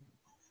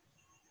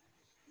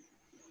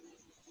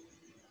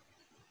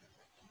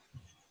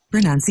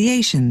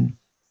 Pronunciation.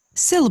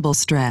 Syllable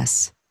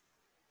stress.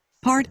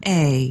 Part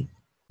A.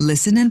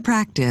 Listen and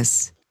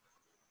practice.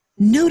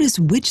 Notice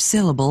which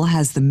syllable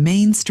has the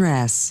main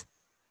stress.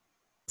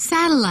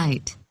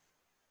 Satellite.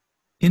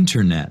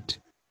 Internet.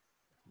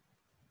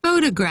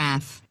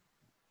 Photograph.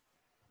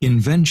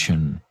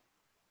 Invention.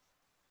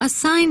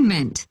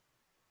 Assignment.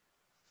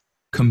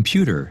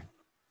 Computer.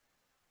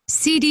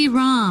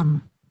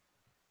 CD-ROM.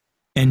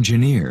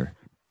 Engineer.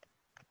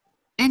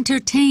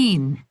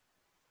 Entertain.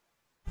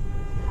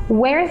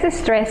 Where is the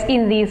stress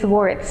in these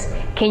words?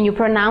 Can you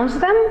pronounce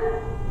them?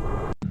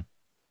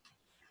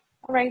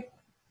 All right,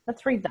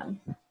 let's read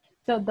them.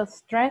 So the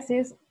stress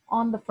is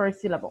on the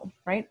first syllable,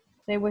 right?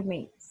 Say with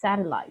me,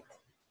 satellite.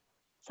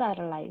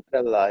 Satellite.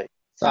 Satellite.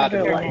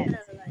 Satellite.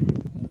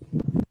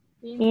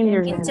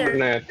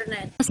 Internet.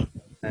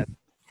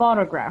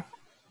 Photograph.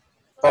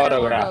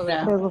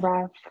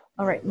 Photograph.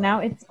 All right, now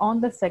it's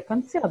on the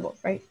second syllable,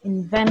 right?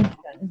 Invention.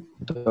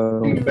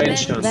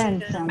 Invention.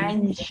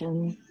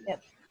 Invention.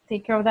 Yep.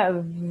 Take care of that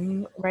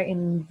v, right?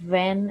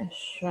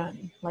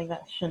 Invention, like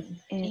that. Shun.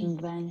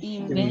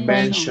 Invention.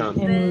 Invention.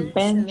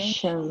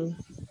 Invention.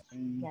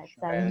 Yeah, it's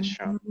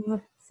a v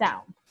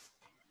sound.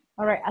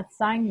 All right,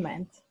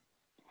 assignment.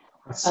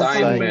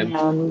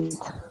 Assignment.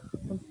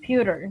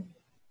 Computer.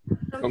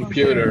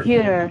 Computer.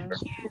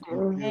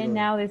 And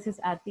now this is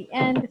at the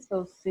end,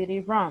 so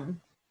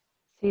CD-ROM.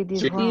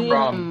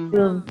 CD-ROM.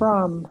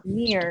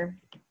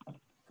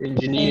 Engineer.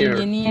 Engineer.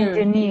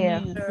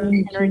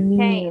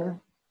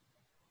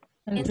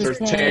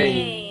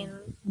 Entertain.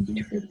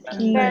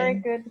 Very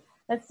good.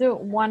 Let's do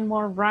one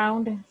more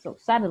round. So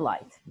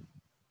satellite.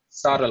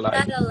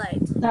 Satellite.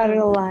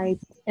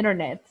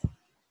 Internet.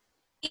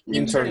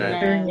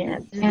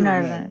 Internet.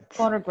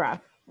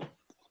 Photograph.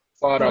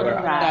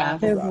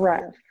 Photograph.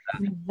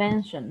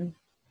 Invention.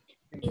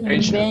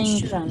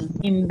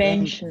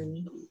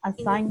 Invention.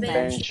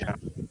 Assignment.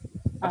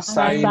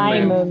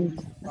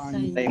 Assignment.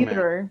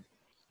 Computer.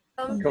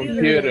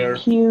 Computer.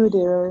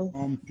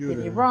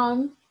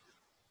 CD-ROM.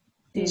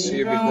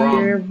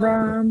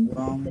 CD-ROM.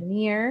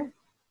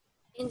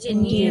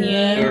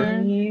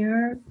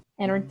 Engineer.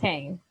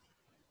 Entertain.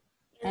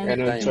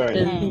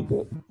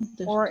 Entertain.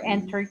 Or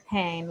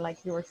entertain, like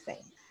you were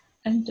saying.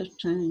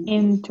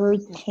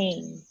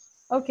 Entertain.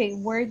 Okay,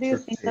 where do you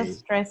think the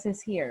stress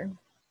is here?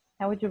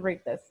 How would you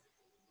rate this?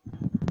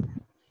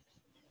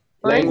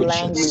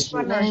 Languages. First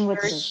one or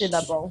third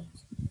syllable?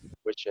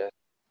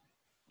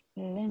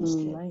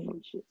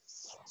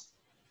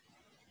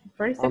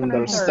 First, second,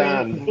 or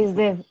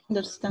third?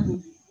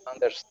 Understand.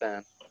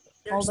 Understand.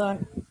 Hold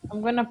on.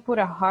 I'm gonna put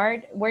a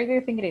heart. Where do you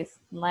think it is?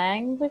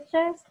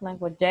 Languages,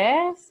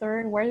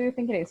 or where do you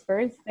think it is?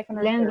 First, second,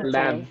 or third?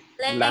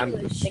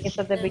 Language. Think it's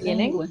at the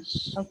beginning.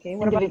 Okay.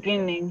 What about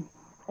beginning?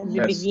 At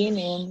the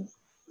beginning.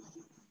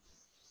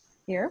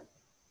 Here?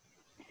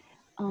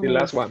 The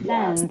last one.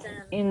 And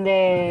in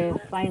the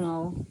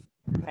final.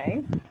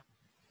 Okay.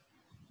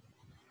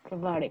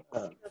 Robotic.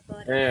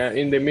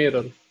 In the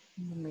middle.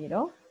 In the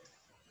middle.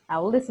 I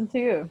will listen to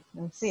you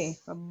and see.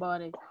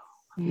 Robotic.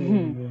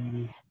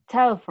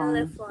 Telephone.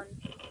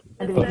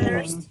 At the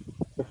beginning.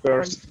 The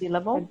first.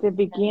 Syllable. At the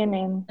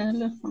beginning.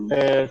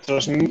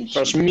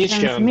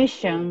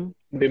 Transmission.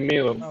 The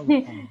middle.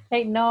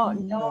 Hey, no.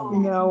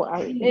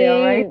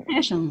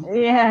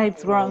 Yeah,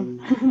 it's wrong.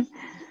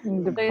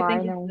 In the Do you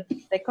think it's the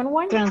second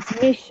one?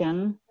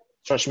 Transmission.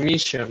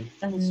 Transmission.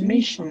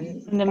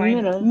 In the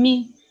middle.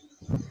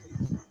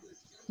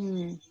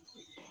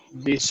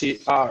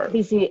 VCR.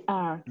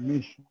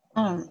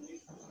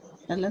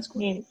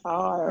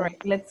 All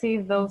right, let's see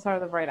if those are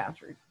the right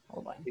answers.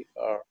 Hold on.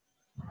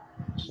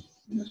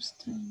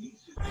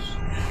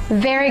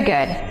 Very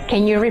good.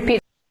 Can you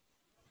repeat?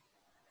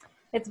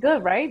 It's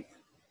good, right?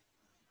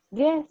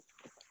 Yes.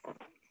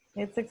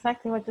 It's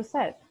exactly what you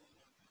said.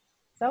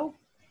 So,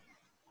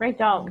 great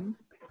job.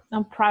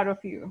 I'm proud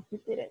of you. You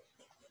did it.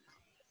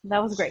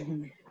 That was great.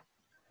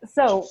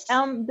 So,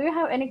 do you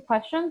have any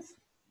questions?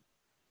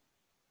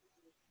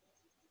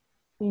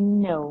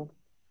 No.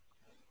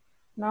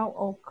 No,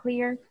 all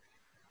clear.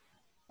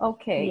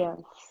 Okay. Yes.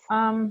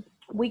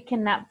 We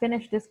cannot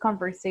finish this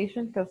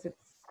conversation because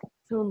it's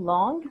too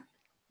long.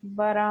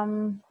 But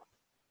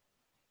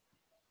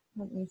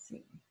let me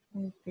see.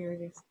 Let me clear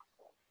this.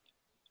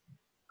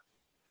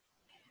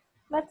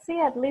 Let's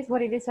see at least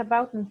what it is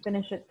about and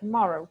finish it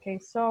tomorrow. Okay.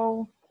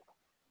 So,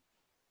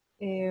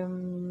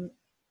 Noe,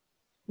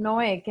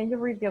 can you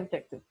read the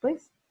objective,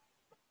 please?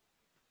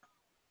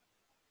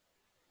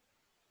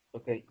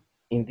 Okay.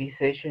 In this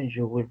session,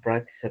 you will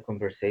practice a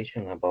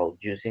conversation about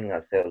using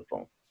a cell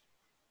phone.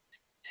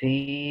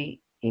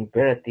 See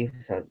imperatives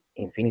as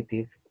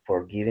infinitive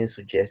for giving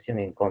suggestion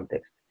in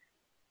context.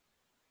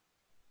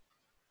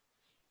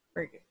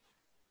 Very good.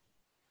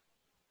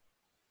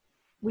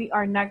 We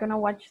are not going to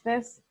watch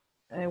this.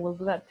 We'll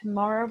do that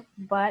tomorrow,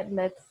 but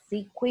let's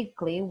see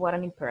quickly what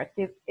an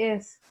imperative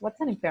is.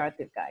 What's an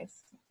imperative,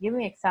 guys? Give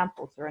me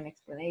examples or an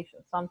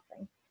explanation,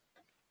 something.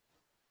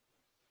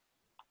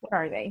 What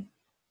are they?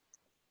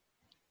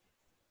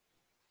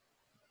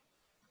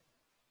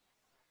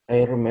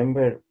 I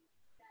remember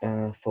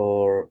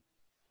for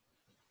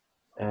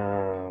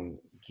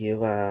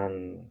give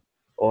an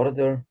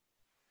order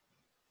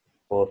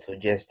or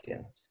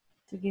suggestions.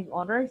 To give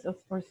orders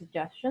or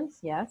suggestions,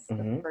 yes,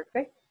 that's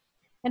perfect.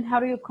 And how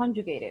do you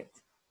conjugate it?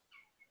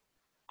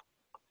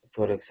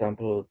 For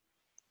example,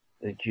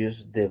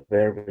 use the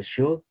verb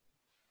should.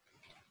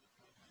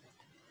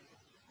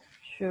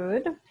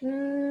 Should.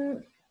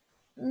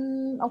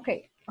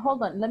 Okay,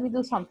 hold on. Let me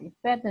do something.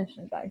 Pay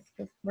attention, guys,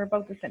 because we're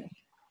about to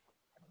finish.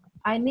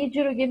 I need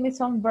you to give me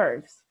some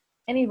verbs.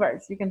 Any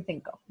verbs you can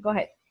think of. Go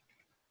ahead.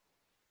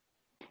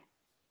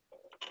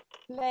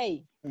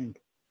 Play.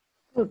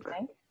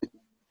 Okay.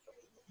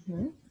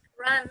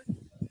 Run.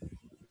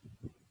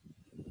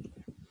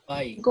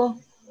 Bye. Go.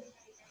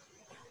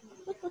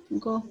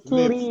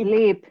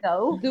 Sleep.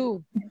 Go.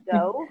 Do.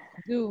 Go.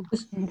 Do.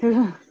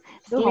 Do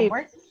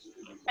homework.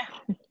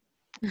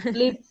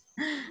 Sleep.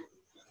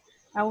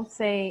 I would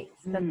say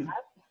step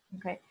up.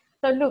 Okay.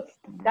 So look,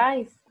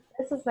 guys,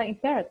 this is the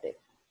imperative.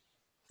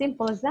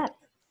 Simple as that.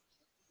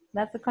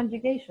 That's a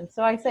conjugation.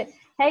 So I say,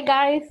 hey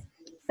guys,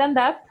 stand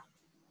up.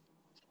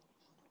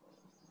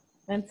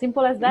 And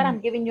simple as that, I'm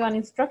giving you an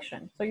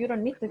instruction. So you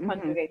don't need to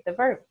conjugate the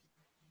verb.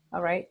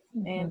 All right.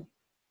 And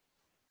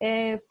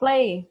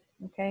play.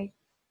 Okay.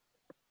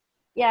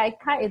 Yeah,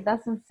 it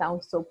doesn't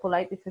sound so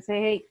polite if you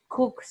say, hey,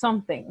 cook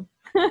something.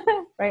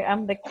 Right?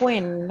 I'm the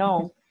queen.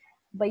 No.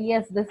 But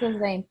yes, this is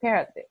the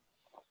imperative.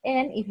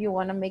 And if you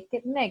want to make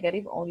it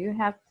negative, all you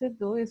have to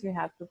do is you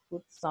have to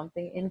put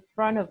something in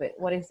front of it.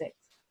 What is it?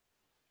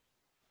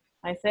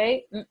 I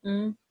say,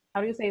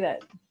 How do you say that?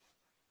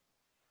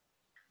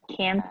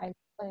 Can't.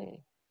 Play.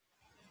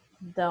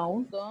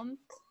 Don't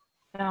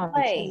No.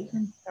 play.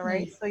 All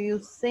right. So you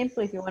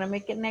simply, if you want to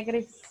make it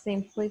negative,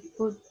 simply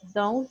put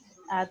don't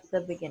at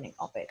the beginning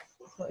of it.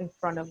 So in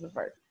front of the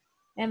verb.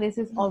 And this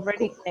is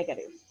already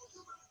negative.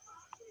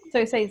 So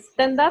you say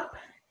stand up,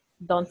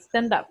 don't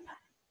stand up.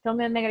 Tell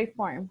me a negative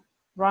form.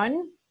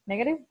 Run,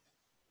 negative.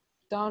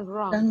 Don't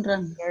run. Don't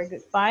run. Very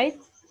good. Fight.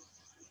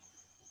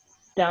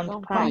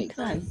 Don't fight.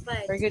 fight.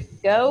 Very good.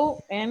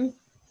 Go and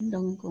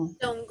Don't go.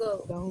 Don't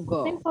go. Don't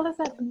go. simple as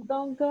that.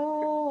 Don't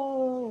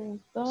go.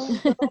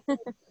 Don't go.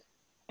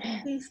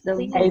 Please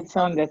don't I go.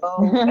 sung it.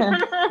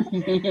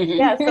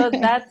 Yeah, so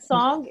that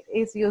song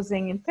is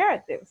using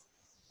imperatives,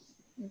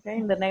 okay,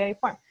 in the negative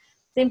form.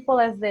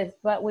 Simple as this,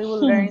 but we will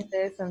learn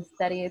this and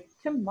study it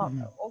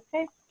tomorrow,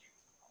 okay?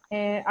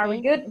 Are we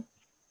good?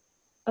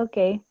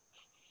 Okay.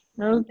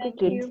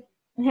 Thank you.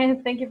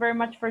 Thank you very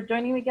much for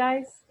joining me,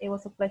 guys. It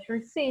was a pleasure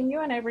seeing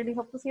you, and I really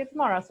hope to see you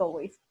tomorrow, as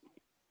always.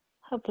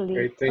 Hopefully.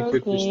 Great, thank you,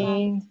 teacher.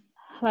 Okay.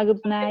 Have a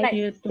good night. See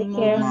you Take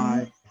care.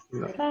 tomorrow.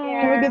 Bye.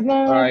 Have a good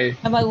night. Bye.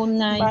 Have a good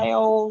night. Bye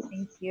all.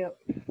 Thank you.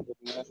 Good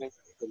night.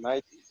 Good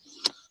night.